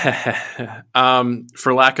 Yeah.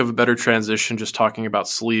 For lack of a better transition, just talking about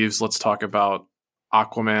sleeves, let's talk about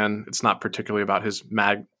Aquaman. It's not particularly about his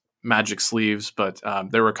magic sleeves, but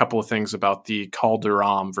there were a couple of things about the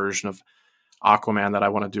Calderon version of Aquaman that I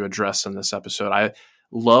wanted to address in this episode. I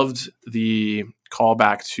loved the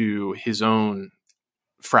callback to his own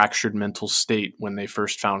fractured mental state when they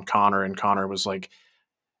first found Connor, and Connor was like,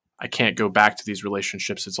 I can't go back to these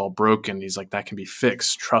relationships. It's all broken. He's like, that can be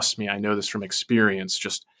fixed. Trust me. I know this from experience.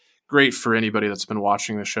 Just great for anybody that's been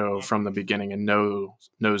watching the show from the beginning and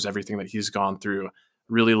knows everything that he's gone through.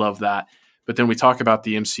 Really love that. But then we talk about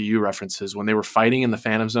the MCU references. When they were fighting in the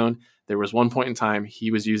Phantom Zone, there was one point in time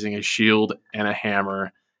he was using a shield and a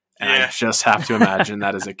hammer. And I just have to imagine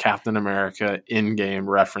that is a Captain America in-game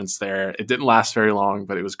reference there. It didn't last very long,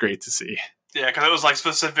 but it was great to see. Yeah, because it was like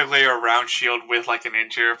specifically a round shield with like an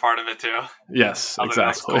interior part of it too. Yes,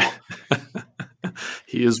 exactly. Cool.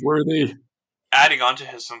 He is worthy. Adding on to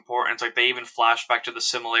his importance, like they even flash back to the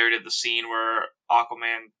similarity of the scene where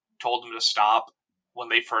Aquaman told him to stop when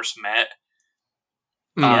they first met.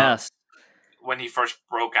 Yes. When he first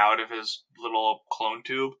broke out of his little clone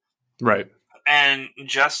tube. Right. And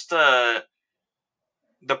just the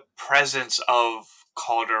presence of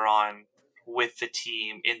Calderon with the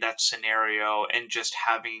team in that scenario, and just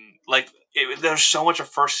having there's so much of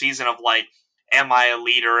first season of like, am I a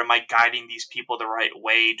leader? Am I guiding these people the right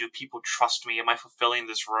way? Do people trust me? Am I fulfilling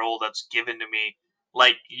this role that's given to me?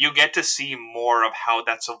 Like, you get to see more of how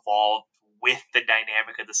that's evolved with the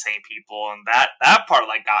dynamic of the same people, and that part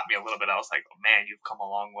like got me a little bit. I was like, oh man, you've come a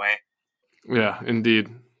long way. Yeah, indeed.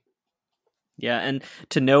 Yeah, and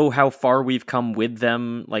to know how far we've come with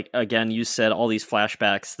them, like, again, you said all these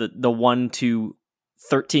flashbacks, the 1 to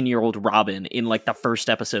 13-year-old Robin in, like, the first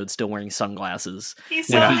episode still wearing sunglasses.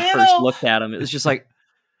 He's when he first looked at him, it was just like,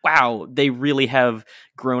 wow, they really have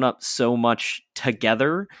grown up so much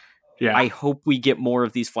together. Yeah. I hope we get more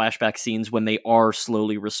of these flashback scenes when they are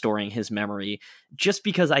slowly restoring his memory, just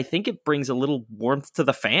because I think it brings a little warmth to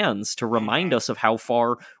the fans to remind us of how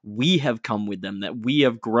far we have come with them, that we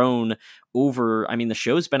have grown over. I mean, the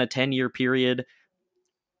show's been a 10-year period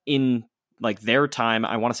in like their time.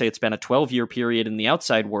 I want to say it's been a 12-year period in the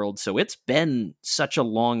outside world. So it's been such a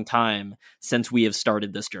long time since we have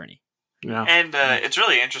started this journey. Yeah. And it's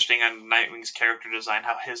really interesting on Nightwing's character design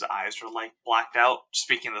how his eyes were like blacked out,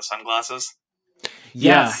 speaking of the sunglasses.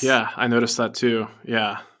 Yes. Yeah, I noticed that too.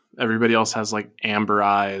 Yeah. Everybody else has like amber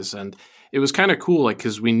eyes, and it was kind of cool, like,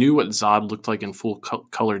 because we knew what Zod looked like in full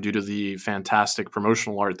color due to the fantastic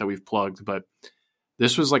promotional art that we've plugged, but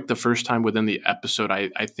this was like the first time within the episode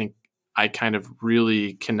I think I kind of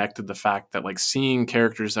really connected the fact that like seeing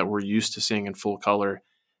characters that we're used to seeing in full color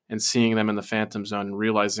and seeing them in the Phantom Zone and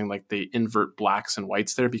realizing like they invert blacks and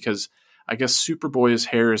whites there, because I guess Superboy's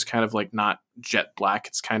hair is kind of like not jet black.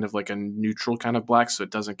 It's kind of like a neutral kind of black, so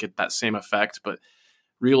it doesn't get that same effect. But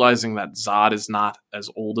realizing that Zod is not as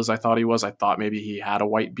old as I thought he was, I thought maybe he had a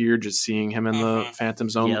white beard, just seeing him in the Phantom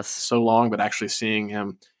Zone so long, but actually seeing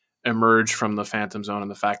him emerge from the Phantom Zone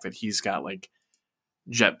and the fact that he's got like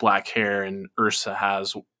jet black hair and Ursa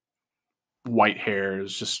has white hair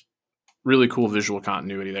is just really cool visual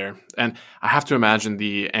continuity there. And I have to imagine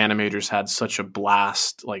the animators had such a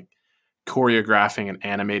blast, like choreographing and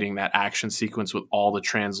animating that action sequence with all the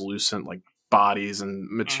translucent like bodies and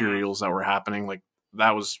materials that were happening. Like,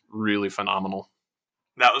 that was really phenomenal.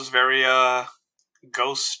 That was very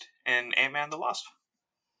Ghost and Ant-Man the Wasp.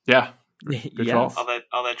 Yeah. Good call.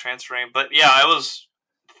 All that transferring. But yeah, I was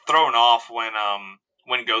thrown off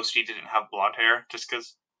when Ghosty didn't have blonde hair, just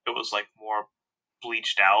because it was like more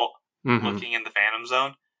bleached out. Looking in the Phantom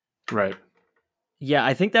Zone. Right. Yeah,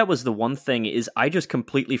 I think that was the one thing, is I just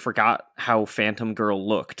completely forgot how Phantom Girl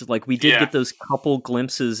looked. Like, we did get those couple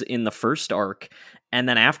glimpses in the first arc, and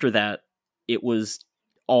then after that, it was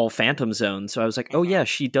all Phantom Zone. So I was like, oh yeah,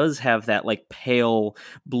 she does have that like pale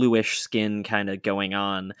bluish skin kind of going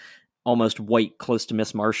on, almost white, close to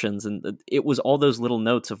Miss Martians. And it was all those little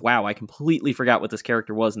notes of, wow, I completely forgot what this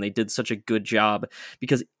character was. And they did such a good job,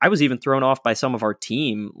 because I was even thrown off by some of our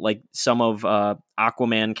team, like some of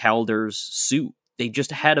Aquaman Calder's suit. They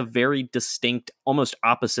just had a very distinct, almost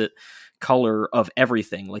opposite color of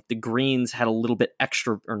everything. Like the greens had a little bit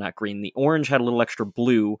extra, or not green, the orange had a little extra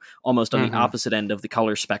blue, almost on the opposite end of the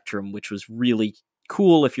color spectrum, which was really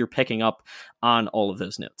cool if you're picking up on all of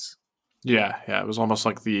those notes. Yeah, it was almost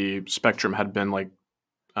like the spectrum had been like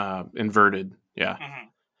inverted. Yeah,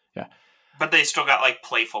 yeah. But they still got like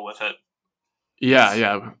playful with it.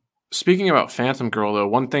 Yeah. Speaking about Phantom Girl, though,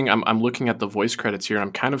 one thing I'm looking at the voice credits here, and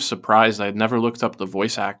I'm kind of surprised. I had never looked up the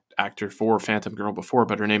voice actor for Phantom Girl before,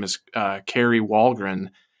 but her name is Carrie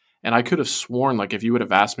Walgren, And I could have sworn, like, if you would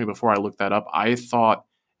have asked me before I looked that up, I thought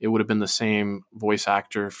it would have been the same voice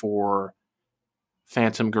actor for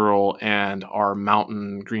Phantom Girl and our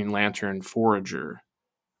Mountain Green Lantern Forager,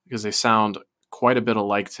 because they sound quite a bit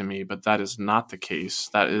alike to me, but that is not the case.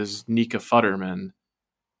 That is Nika Futterman.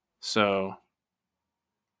 So,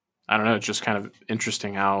 I don't know, it's just kind of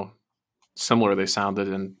interesting how similar they sounded,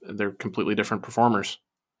 and they're completely different performers.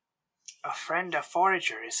 A friend of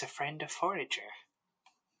Forager is a friend of Forager.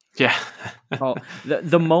 Yeah. Oh,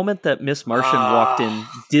 the moment that Miss Martian walked in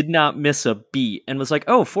did not miss a beat and was like,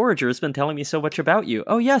 "Oh, Forager has been telling me so much about you.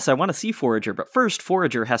 Oh, yes, I want to see Forager, but first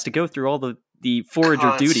Forager has to go through all the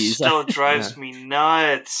Forager duties." It still drives me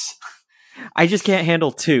nuts. I just can't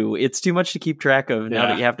handle two. It's too much to keep track of now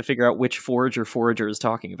that you have to figure out which Forager is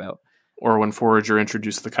talking about. Or when Forager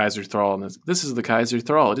introduced the Kaiser Thrall, and this is the Kaiser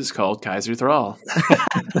Thrall. It is called Kaiser Thrall.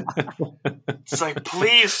 It's like,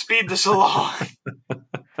 please speed this along.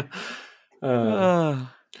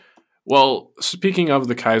 Well, speaking of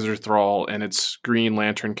the Kaiser Thrall and its Green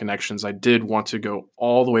Lantern connections, I did want to go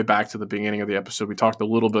all the way back to the beginning of the episode. We talked a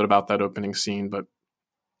little bit about that opening scene, but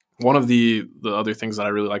one of the other things that I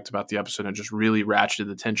really liked about the episode and just really ratcheted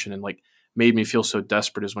the tension and like made me feel so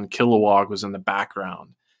desperate is when Kilowog was in the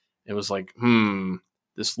background. It was like,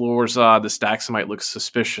 this Lorzod, this Daxamite looks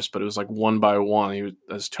suspicious, but it was like one by one. He was,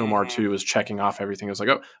 as Tomar 2 was checking off everything. It was like,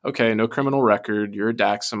 oh, okay, no criminal record. You're a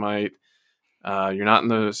Daxamite. You're not in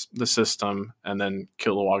the system. And then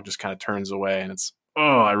Kilowog just kind of turns away. And it's,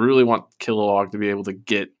 I really want Kilowog to be able to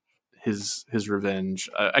get his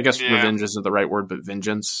revenge. I guess revenge isn't the right word, but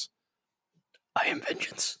vengeance. I am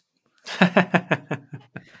vengeance.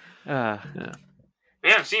 Yeah. We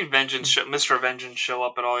haven't seen Mr. Vengeance show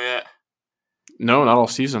up at all yet. No, not all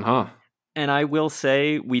season, huh? And I will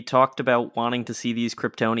say, we talked about wanting to see these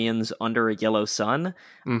Kryptonians under a yellow sun.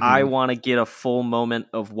 Mm-hmm. I want to get a full moment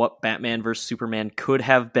of what Batman vs. Superman could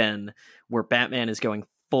have been, where Batman is going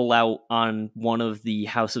full out on one of the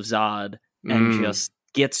House of Zod and just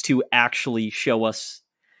gets to actually show us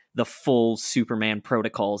the full Superman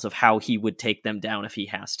protocols of how he would take them down if he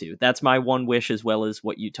has to. That's my one wish, as well as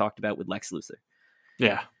what you talked about with Lex Luthor.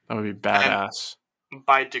 Yeah, that would be badass. And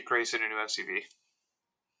buy Dick Grayson a new SUV.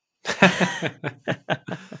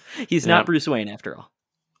 He's not Bruce Wayne after all.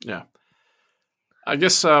 Yeah. I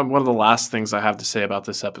guess one of the last things I have to say about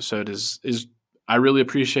this episode is I really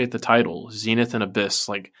appreciate the title, Zenith and Abyss.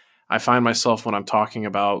 Like, I find myself when I'm talking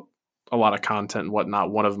about a lot of content and whatnot,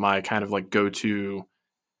 one of my kind of like go-to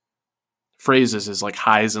phrases is like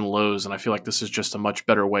highs and lows, and I feel like this is just a much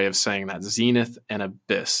better way of saying that, Zenith and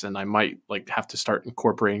Abyss, and I might like have to start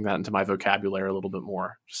incorporating that into my vocabulary a little bit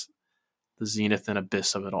more. Just the Zenith and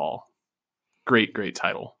Abyss of it all. Great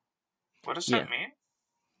title. What does that mean?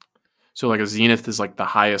 So like a zenith is like the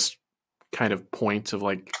highest kind of point of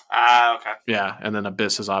like okay. Yeah, and then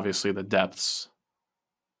Abyss is obviously the depths.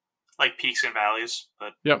 Like peaks and valleys,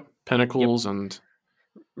 but pinnacles and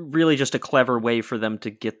really just a clever way for them to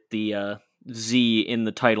get the Z in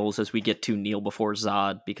the titles as we get to kneel before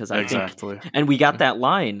Zod, because I think, and we got that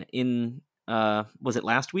line in was it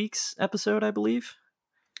last week's episode, I believe?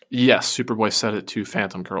 Yes, Superboy said it to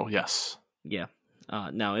Phantom Girl. Yes. Yeah.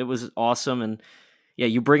 No, it was awesome, and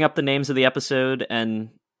you bring up the names of the episode, and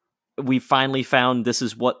we finally found this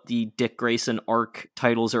is what the Dick Grayson arc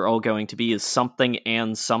titles are all going to be, is something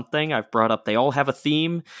and something. I've brought up they all have a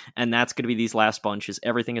theme, and that's going to be these last bunches.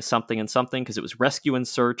 Everything is something and something, because it was Rescue and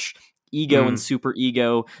Search, Ego and Super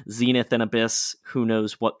Ego, Zenith and Abyss. Who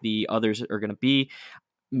knows what the others are going to be?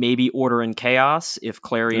 Maybe Order and Chaos if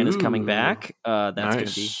Clarion is coming back. That's going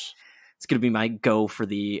to be it's going to be my go for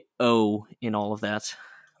the O in all of that.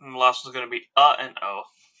 And the last one's going to be and O.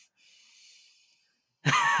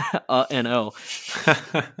 And O.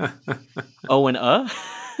 O and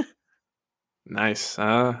Nice.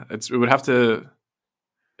 It would have to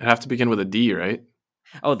begin with a D, right?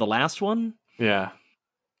 Oh, the last one? Yeah.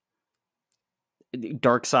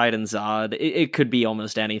 Darkseid and Zod. It could be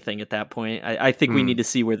almost anything at that point. I think we need to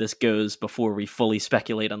see where this goes before we fully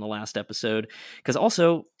speculate on the last episode. Because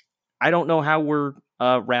also, I don't know how we're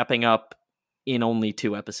wrapping up in only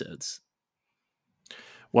 2 episodes.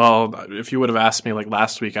 Well, if you would have asked me like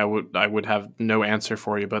last week, I would have no answer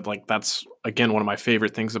for you. But like that's again one of my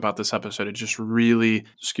favorite things about this episode. It just really,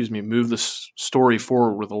 moved the story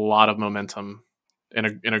forward with a lot of momentum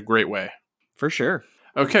in a great way. For sure.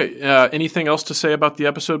 Okay. Anything else to say about the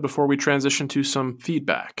episode before we transition to some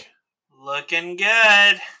feedback? Looking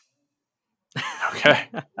good. Okay.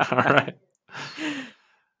 All right.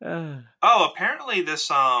 Apparently this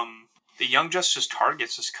the Young Justice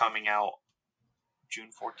Targets is coming out June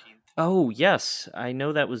 14th. Oh, yes. I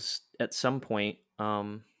know that was at some point.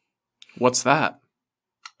 What's that?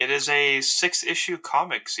 It is a 6-issue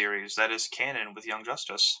comic series that is canon with Young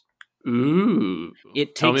Justice. Ooh.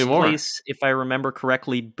 It Tell me takes more. place, if I remember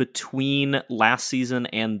correctly, between last season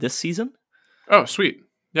and this season. Oh, sweet.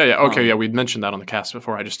 Yeah. Okay, yeah, we'd mentioned that on the cast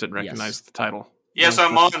before. I just didn't recognize the title. Yes,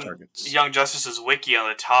 I'm Justice on Targets. Young Justice's wiki on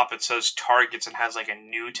the top. It says Targets and has like a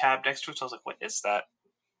new tab next to it. So I was like, what is that?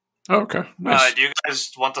 Oh, okay. Nice. Do you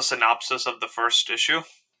guys want the synopsis of the first issue?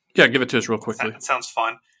 Yeah, give it to us real quickly. That sounds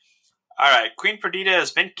fun. Alright, Queen Perdita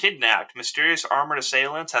has been kidnapped. Mysterious armored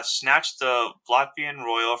assailants have snatched the Latvian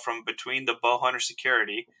royal from between the Bowhunter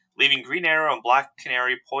security, leaving Green Arrow and Black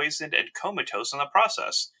Canary poisoned and comatose in the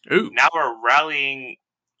process. Ooh. Now a rallying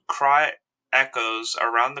cry echoes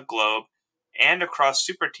around the globe and across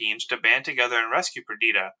super teams to band together and rescue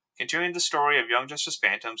Perdita. Continuing the story of Young Justice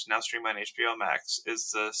Phantoms, now streamed on HBO Max,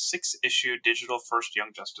 is the 6-issue digital first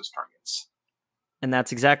Young Justice Targets. And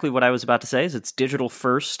that's exactly what I was about to say, is it's digital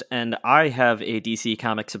first, and I have a DC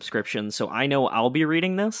comic subscription, so I know I'll be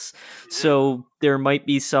reading this. So there might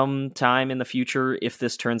be some time in the future, if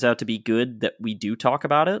this turns out to be good, that we do talk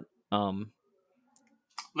about it.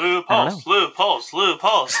 Loopholes.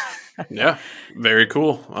 Yeah, very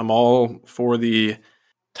cool. I'm all for the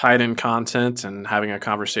tied-in content and having a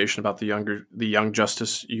conversation about the Young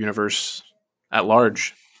Justice universe at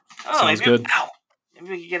large. Sounds good. Maybe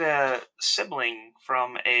we could get a sibling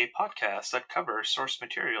from a podcast that covers source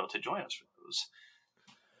material to join us for those.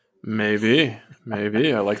 Maybe.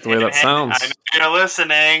 I like the way that sounds. I know you're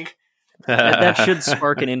listening. That should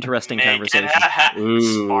spark an interesting conversation.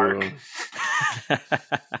 Spark.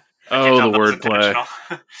 Oh, the wordplay.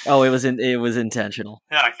 Oh, it was intentional.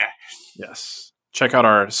 Okay. Yes. Check out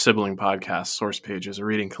our sibling podcast, Source Pages, a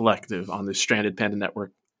reading collective on the Stranded Panda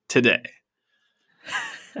Network today.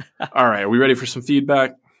 All right, are we ready for some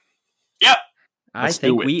feedback? Yep. I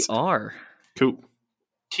think we are. Cool.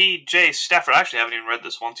 TJ Stafford. I actually haven't even read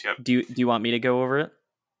this once yet. Do you want me to go over it?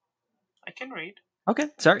 I can read. Okay,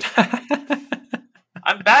 sorry.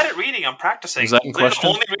 I'm bad at reading. I'm practicing. Is that in question? The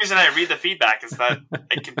only reason I read the feedback is that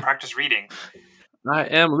I can practice reading. I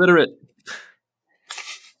am literate.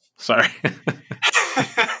 Sorry.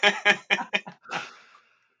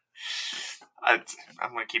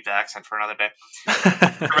 I'm going to keep the accent for another day.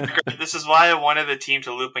 This is why I wanted the team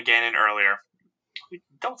to loop McGann in earlier. We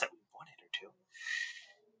don't say we wanted her to.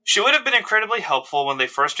 She would have been incredibly helpful when they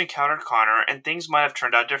first encountered Connor, and things might have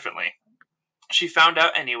turned out differently. She found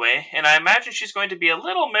out anyway, and I imagine she's going to be a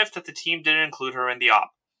little miffed that the team didn't include her in the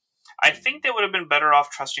op. I think they would have been better off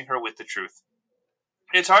trusting her with the truth.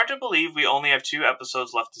 It's hard to believe we only have 2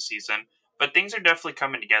 episodes left this season, but things are definitely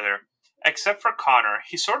coming together. Except for Connor,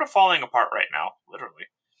 he's sort of falling apart right now, literally.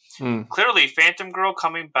 Clearly, Phantom Girl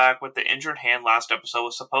coming back with the injured hand last episode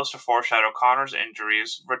was supposed to foreshadow Connor's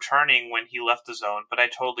injuries returning when he left the zone, but I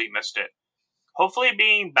totally missed it. Hopefully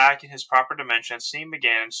being back in his proper dimension, seeing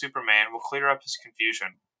McGann and Superman will clear up his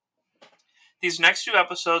confusion. These next 2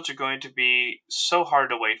 episodes are going to be so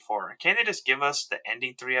hard to wait for. Can't they just give us the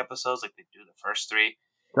ending 3 episodes like they do the first 3?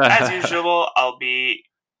 As usual, I'll be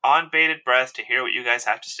on bated breath to hear what you guys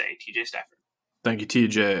have to say. TJ Stafford. Thank you,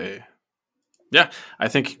 TJ. Yeah, I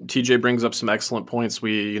think TJ brings up some excellent points.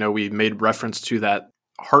 We made reference to that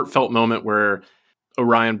heartfelt moment where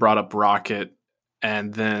Orion brought up Rocket,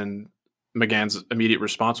 and then McGann's immediate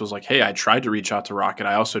response was like, hey, I tried to reach out to Rocket.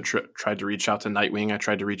 I also tried to reach out to Nightwing. I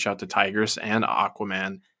tried to reach out to Tigress and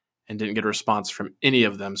Aquaman and didn't get a response from any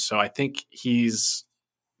of them. So I think TJ's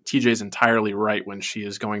entirely right when she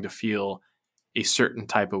is going to feel a certain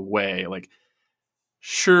type of way. Like,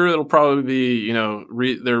 sure, it'll probably be,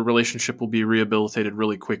 their relationship will be rehabilitated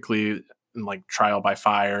really quickly and like trial by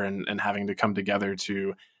fire and having to come together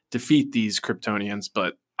to defeat these Kryptonians.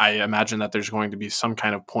 But I imagine that there's going to be some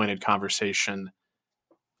kind of pointed conversation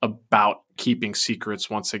about keeping secrets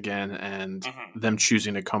once again and them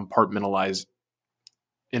choosing to compartmentalize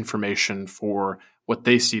information for what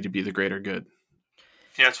they see to be the greater good.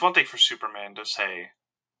 Yeah, it's one thing for Superman to say,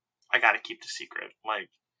 I gotta keep the secret. Like,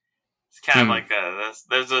 it's kind of like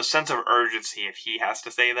there's a sense of urgency if he has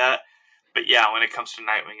to say that. But yeah, when it comes to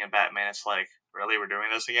Nightwing and Batman, it's like, really, we're doing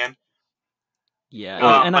this again?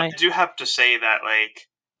 Yeah, and I do have to say that, like,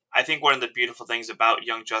 I think one of the beautiful things about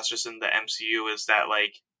Young Justice in the MCU is that,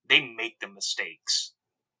 like, they make the mistakes.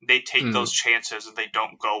 They take those chances and they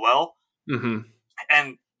don't go well.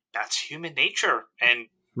 And that's human nature and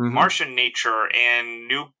Martian nature and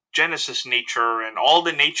New Genesis nature and all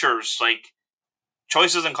the natures, like,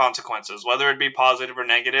 choices and consequences, whether it be positive or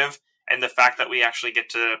negative, and the fact that we actually get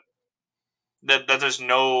to that there's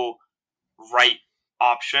no right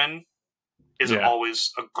option is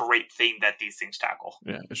always a great thing that these things tackle.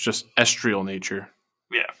 Yeah, it's just estrial nature.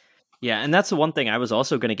 Yeah. Yeah, and that's the one thing I was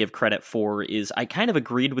also going to give credit for is I kind of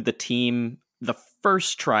agreed with the team the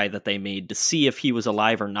first try that they made to see if he was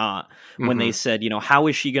alive or not when they said, how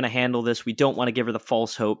is she going to handle this? We don't want to give her the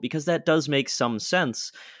false hope because that does make some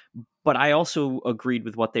sense. But I also agreed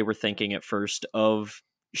with what they were thinking at first of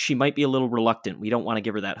she might be a little reluctant. We don't want to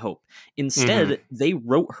give her that hope. Instead, they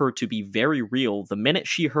wrote her to be very real. The minute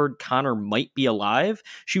she heard Connor might be alive,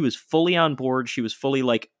 she was fully on board. She was fully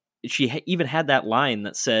like, even had that line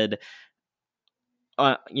that said,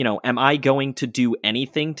 am I going to do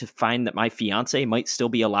anything to find that my fiance might still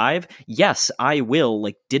be alive? Yes, I will.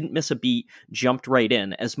 Like, didn't miss a beat, jumped right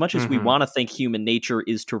in. As much as we want to think human nature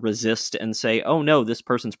is to resist and say, oh no, this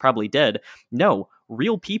person's probably dead. No,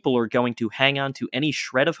 real people are going to hang on to any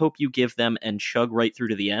shred of hope you give them and chug right through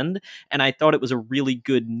to the end. And I thought it was a really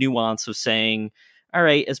good nuance of saying, all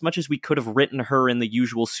right, as much as we could have written her in the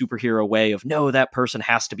usual superhero way of, no, that person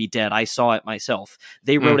has to be dead, I saw it myself.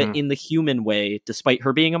 They wrote it in the human way, despite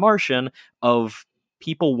her being a Martian, of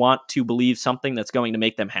people want to believe something that's going to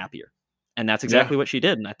make them happier. And that's exactly what she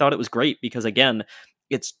did. And I thought it was great because, again,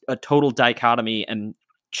 it's a total dichotomy, and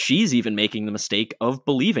she's even making the mistake of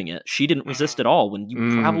believing it. She didn't resist at all when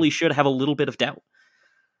you probably should have a little bit of doubt.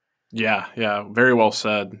 Yeah, very well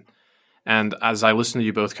said. And as I listen to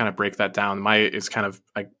you both kind of break that down, I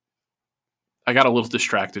got a little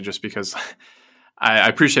distracted just because I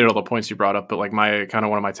appreciate all the points you brought up, but like one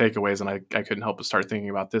of my takeaways, and I couldn't help but start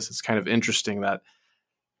thinking about this. It's kind of interesting that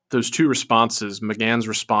those two responses, McGann's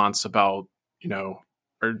response about,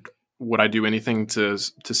 or would I do anything to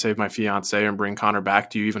save my fiance and bring Connor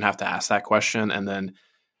back? Do you even have to ask that question? And then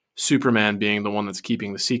Superman being the one that's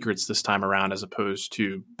keeping the secrets this time around, as opposed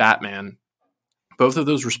to Batman. Both of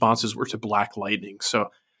those responses were to Black Lightning.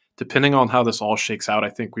 So depending on how this all shakes out, I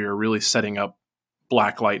think we are really setting up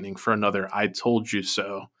Black Lightning for another I told you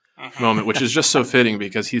so moment, which is just so fitting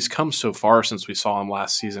because he's come so far since we saw him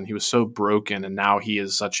last season. He was so broken, and now he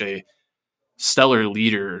is such a stellar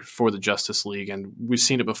leader for the Justice League. And we've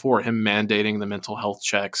seen it before, him mandating the mental health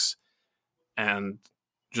checks and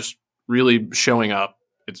just really showing up.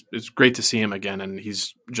 It's great to see him again, and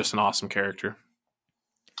he's just an awesome character.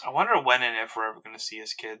 I wonder when and if we're ever going to see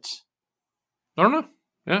his kids. I don't know.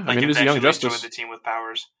 Yeah, like, he was a young Justice. Join the team with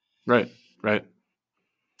powers. Right.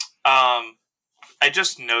 I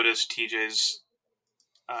just noticed TJ's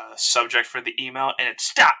subject for the email, and it's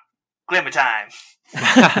stop glamour time.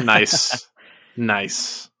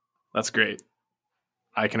 Nice. That's great.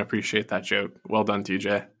 I can appreciate that joke. Well done,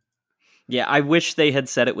 TJ. Yeah, I wish they had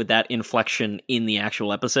said it with that inflection in the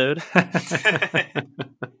actual episode.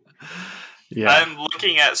 Yeah. I'm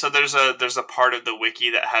looking at, so there's a part of the wiki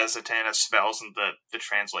that has Zatanna's spells, and the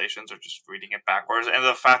translations are just reading it backwards. And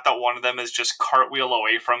the fact that one of them is just cartwheel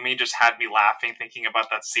away from me just had me laughing, thinking about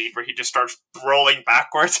that scene where he just starts rolling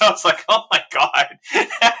backwards. I was like, oh my god.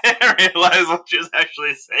 I didn't realize what she was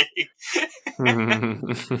actually saying.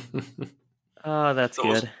 Oh, that's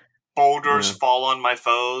Those good. Boulders fall on my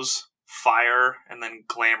foes, fire, and then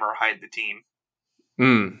glamour hide the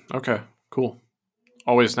team. Okay, cool.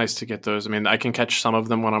 Always nice to get those. I mean, I can catch some of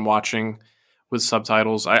them when I'm watching with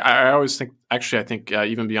subtitles. I always think, actually, I think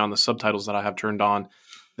even beyond the subtitles that I have turned on,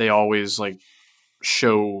 they always like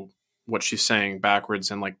show what she's saying backwards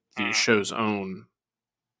and like the show's own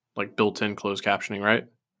like built-in closed captioning, right?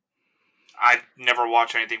 I never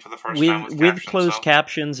watch anything for the first time with closed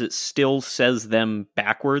captions. It still says them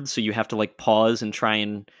backwards, so you have to like pause and try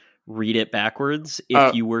and read it backwards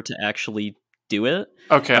if you were to actually do it.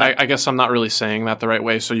 Okay, I guess I'm not really saying that the right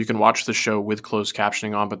way. So you can watch the show with closed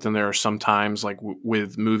captioning on, but then there are some times like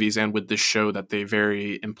with movies and with this show that they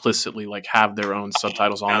very implicitly like have their own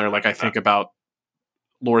subtitles on there. Like I think about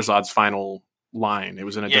Lorzad's final line. It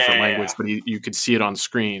was in a different language, but you could see it on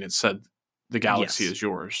screen. It said, "The galaxy is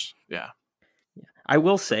yours." Yeah. I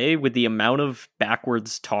will say, with the amount of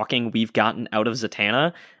backwards talking we've gotten out of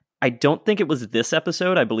Zatanna, I don't think it was this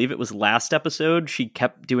episode. I believe it was last episode. She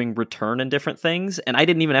kept doing return and different things, and I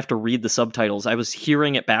didn't even have to read the subtitles. I was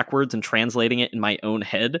hearing it backwards and translating it in my own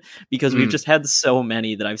head because we've just had so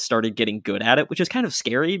many that I've started getting good at it, which is kind of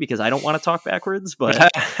scary because I don't want to talk backwards, but...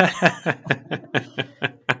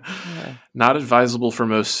 Not advisable for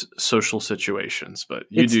most social situations, but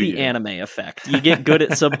it's the anime effect. You get good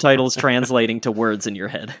at subtitles translating to words in your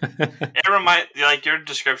head. It reminds, like your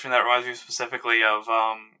description, that reminds me specifically of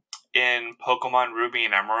in Pokemon Ruby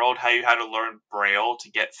and Emerald, how you had to learn Braille to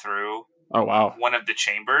get through. Oh wow! One of the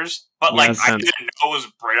chambers, but like I didn't know it was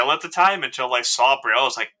Braille at the time until I saw Braille. I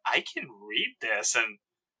was like, I can read this, and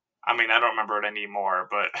I mean, I don't remember it anymore,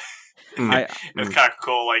 but it's kind of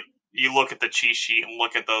cool. Like, you look at the cheat sheet and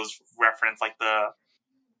look at those reference, like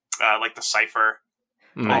the cipher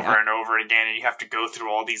over and over again, and you have to go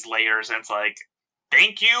through all these layers, and it's like,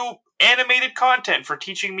 thank you, animated content, for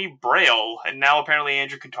teaching me Braille, and now apparently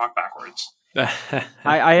Andrew can talk backwards.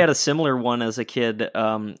 I had a similar one as a kid.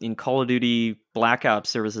 In Call of Duty Black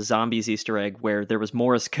Ops, there was a zombies Easter egg where there was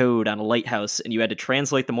Morse code on a lighthouse, and you had to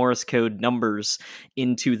translate the Morse code numbers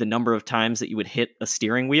into the number of times that you would hit a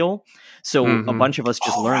steering wheel. So a bunch of us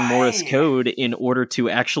just learned Morse code in order to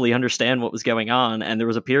actually understand what was going on. And there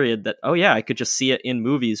was a period that, I could just see it in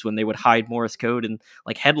movies when they would hide Morse code in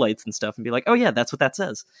like headlights and stuff and be like, oh yeah, that's what that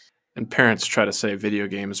says. And parents try to say video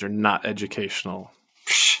games are not educational.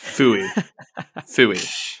 Phooey.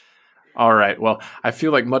 Phooey. All right. Well, I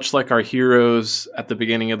feel like much like our heroes at the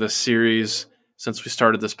beginning of this series, since we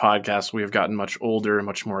started this podcast, we have gotten much older and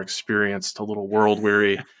much more experienced, a little world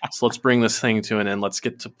weary. So let's bring this thing to an end. Let's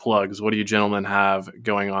get to plugs. What do you gentlemen have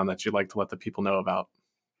going on that you'd like to let the people know about?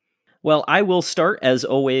 Well, I will start, as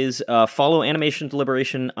always, follow Animation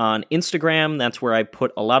Deliberation on Instagram. That's where I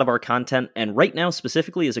put a lot of our content, and right now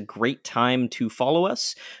specifically is a great time to follow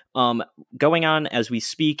us. Going on as we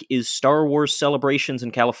speak is Star Wars Celebrations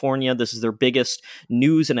in California. This is their biggest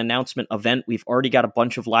news and announcement event. We've already got a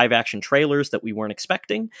bunch of live action trailers that we weren't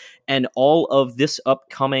expecting, and all of this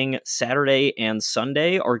upcoming Saturday and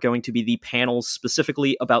Sunday are going to be the panels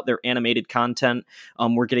specifically about their animated content.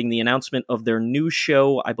 We're getting the announcement of their new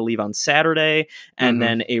show, I believe, on Saturday, and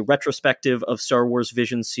then a retrospective of Star Wars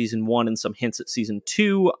Visions Season 1 and some hints at Season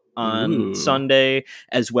 2 on Sunday,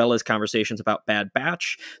 as well as conversations about Bad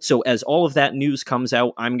Batch. So as all of that news comes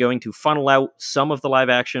out, I'm going to funnel out some of the live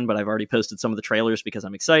action, but I've already posted some of the trailers because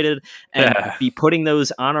I'm excited, and be putting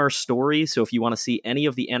those on our story. So if you want to see any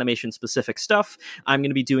of the animation specific stuff, I'm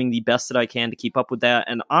going to be doing the best that I can to keep up with that.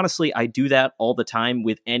 And honestly, I do that all the time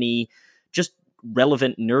with any just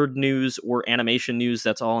relevant nerd news or animation news.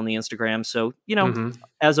 That's all on the Instagram. So,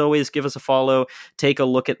 as always, give us a follow, take a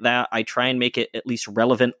look at that. I try and make it at least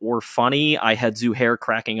relevant or funny. I had Zuhair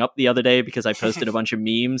cracking up the other day because I posted a bunch of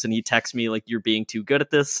memes and he texted me like, you're being too good at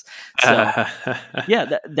this. So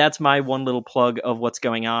that's my one little plug of what's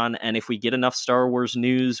going on. And if we get enough Star Wars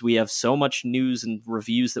news, we have so much news and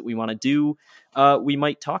reviews that we want to do. We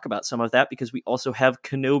might talk about some of that because we also have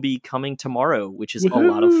Kenobi coming tomorrow, which is a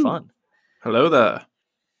lot of fun. Hello there.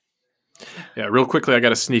 Yeah, real quickly, I got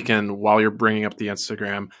to sneak in while you're bringing up the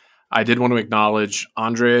Instagram. I did want to acknowledge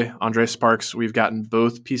Andre Sparks. We've gotten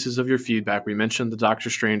both pieces of your feedback. We mentioned the Doctor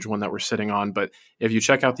Strange one that we're sitting on, but if you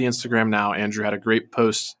check out the Instagram now, Andrew had a great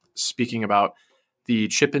post speaking about the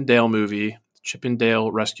Chip and Dale movie, Chip and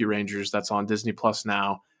Dale Rescue Rangers, that's on Disney Plus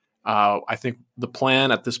now. I think the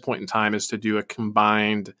plan at this point in time is to do a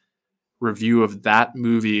combined review of that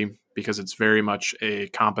movie, because it's very much a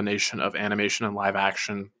combination of animation and live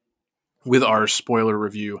action, with our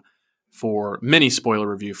mini spoiler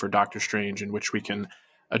review for Doctor Strange, in which we can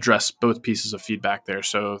address both pieces of feedback there.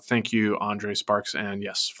 So thank you, Andre Sparks, and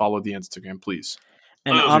yes, follow the Instagram, please.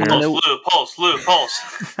 And Lou, on pulse.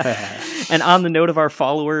 And on the note of our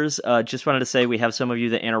followers, just wanted to say we have some of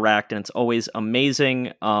you that interact, and it's always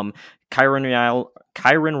amazing.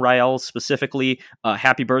 Kyron Ryal specifically,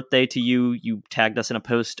 happy birthday to you. You tagged us in a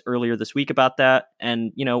post earlier this week about that.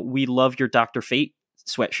 And, we love your Dr. Fate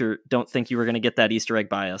sweatshirt. Don't think you were going to get that Easter egg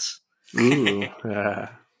by us. Ooh.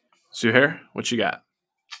 Zuhair, what you got?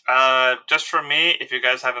 Just for me, if you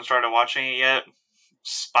guys haven't started watching it yet,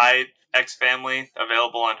 Spy X Family,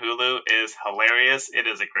 available on Hulu, is hilarious. It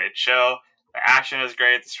is a great show. The action is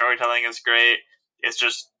great. The storytelling is great. It's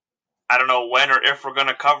just, I don't know when or if we're going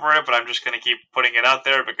to cover it, but I'm just going to keep putting it out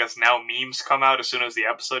there because now memes come out as soon as the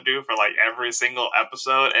episode do for like every single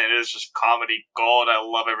episode, and it is just comedy gold. I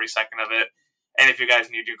love every second of it. And if you guys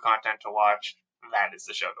need new content to watch, that is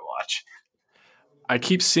the show to watch. I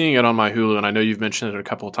keep seeing it on my Hulu, and I know you've mentioned it a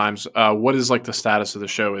couple of times. What is like the status of the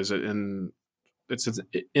show? Is it in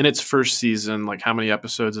its first season? Like, how many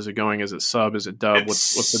episodes is it going? Is it sub? Is it dub?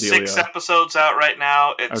 What's the deal? 6 episodes out right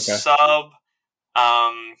now. It's sub.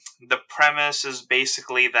 The premise is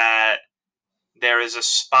basically that there is a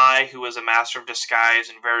spy who is a master of disguise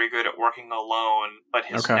and very good at working alone, but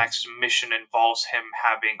his next mission involves him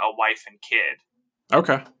having a wife and kid.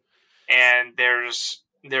 Okay. And there's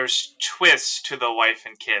twists to the wife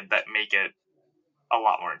and kid that make it a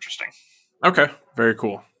lot more interesting. Okay, very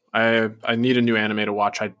cool. I need a new anime to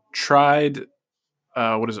watch. I tried,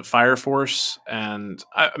 Fire Force, and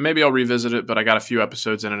maybe I'll revisit it, but I got a few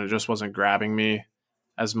episodes in and it just wasn't grabbing me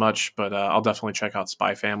as much, but I'll definitely check out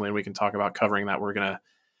Spy Family, and we can talk about covering that. We're going to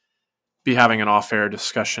be having an off-air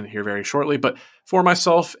discussion here very shortly. But for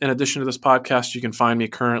myself, in addition to this podcast, you can find me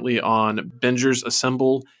currently on Bingers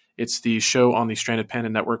Assemble. It's the show on the Stranded Panda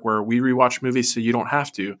Network where we rewatch movies so you don't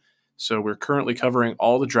have to. So we're currently covering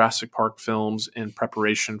all the Jurassic Park films in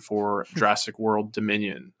preparation for Jurassic World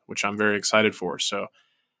Dominion, which I'm very excited for. So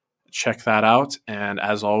check that out. And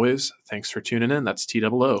as always, thanks for tuning in. That's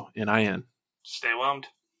TOONIN. Stay whelmed.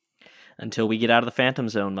 Until we get out of the Phantom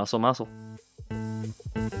Zone, muscle.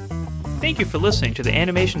 Thank you for listening to the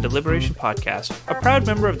Animation Deliberation Podcast, a proud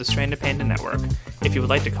member of the Stranded Panda Network. If you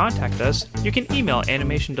would like to contact us, you can email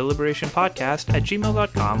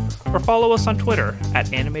animationdeliberationpodcast@gmail.com or follow us on Twitter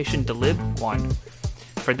 @animationdelib1.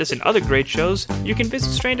 For this and other great shows, you can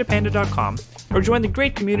visit strandedpanda.com or join the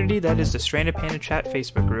great community that is the Stranded Panda Chat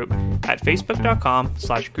Facebook group at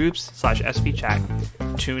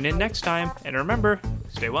facebook.com/groups/svchat. Tune in next time, and remember,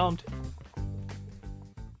 stay whelmed.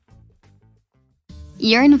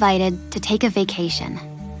 You're invited to take a vacation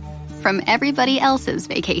from everybody else's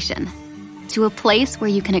vacation to a place where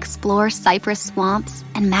you can explore cypress swamps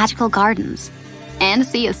and magical gardens and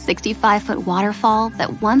see a 65-foot waterfall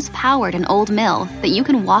that once powered an old mill that you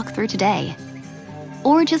can walk through today.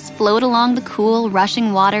 Or just float along the cool,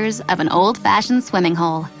 rushing waters of an old-fashioned swimming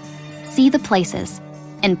hole. See the places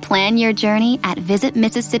and plan your journey at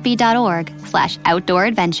visitmississippi.org/outdoor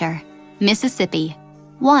adventure. Mississippi.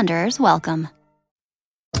 Wanderers welcome.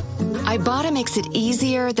 Ibotta makes it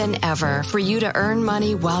easier than ever for you to earn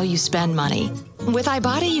money while you spend money. With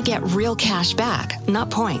Ibotta, you get real cash back, not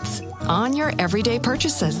points, on your everyday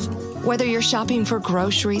purchases. Whether you're shopping for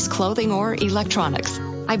groceries, clothing, or electronics,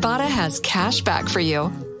 Ibotta has cash back for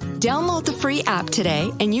you. Download the free app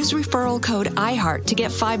today and use referral code IHEART to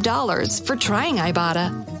get $5 for trying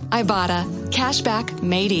Ibotta. Ibotta, cashback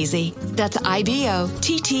made easy. That's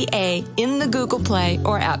IBOTTA in the Google Play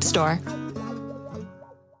or App Store.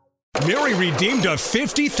 Mary redeemed a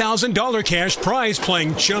 $50,000 cash prize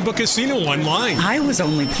playing Chumba Casino online. I was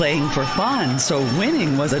only playing for fun, so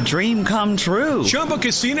winning was a dream come true. Chumba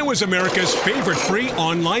Casino is America's favorite free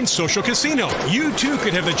online social casino. You, too,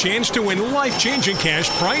 could have the chance to win life-changing cash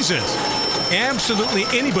prizes. Absolutely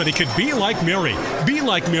anybody could be like Mary. Be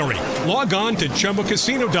like Mary. Log on to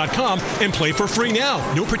ChumbaCasino.com and play for free now.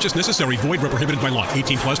 No purchase necessary. Void where prohibited by law.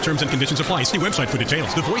 18+ terms and conditions apply. See website for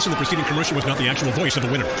details. The voice in the preceding commercial was not the actual voice of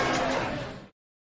the winner.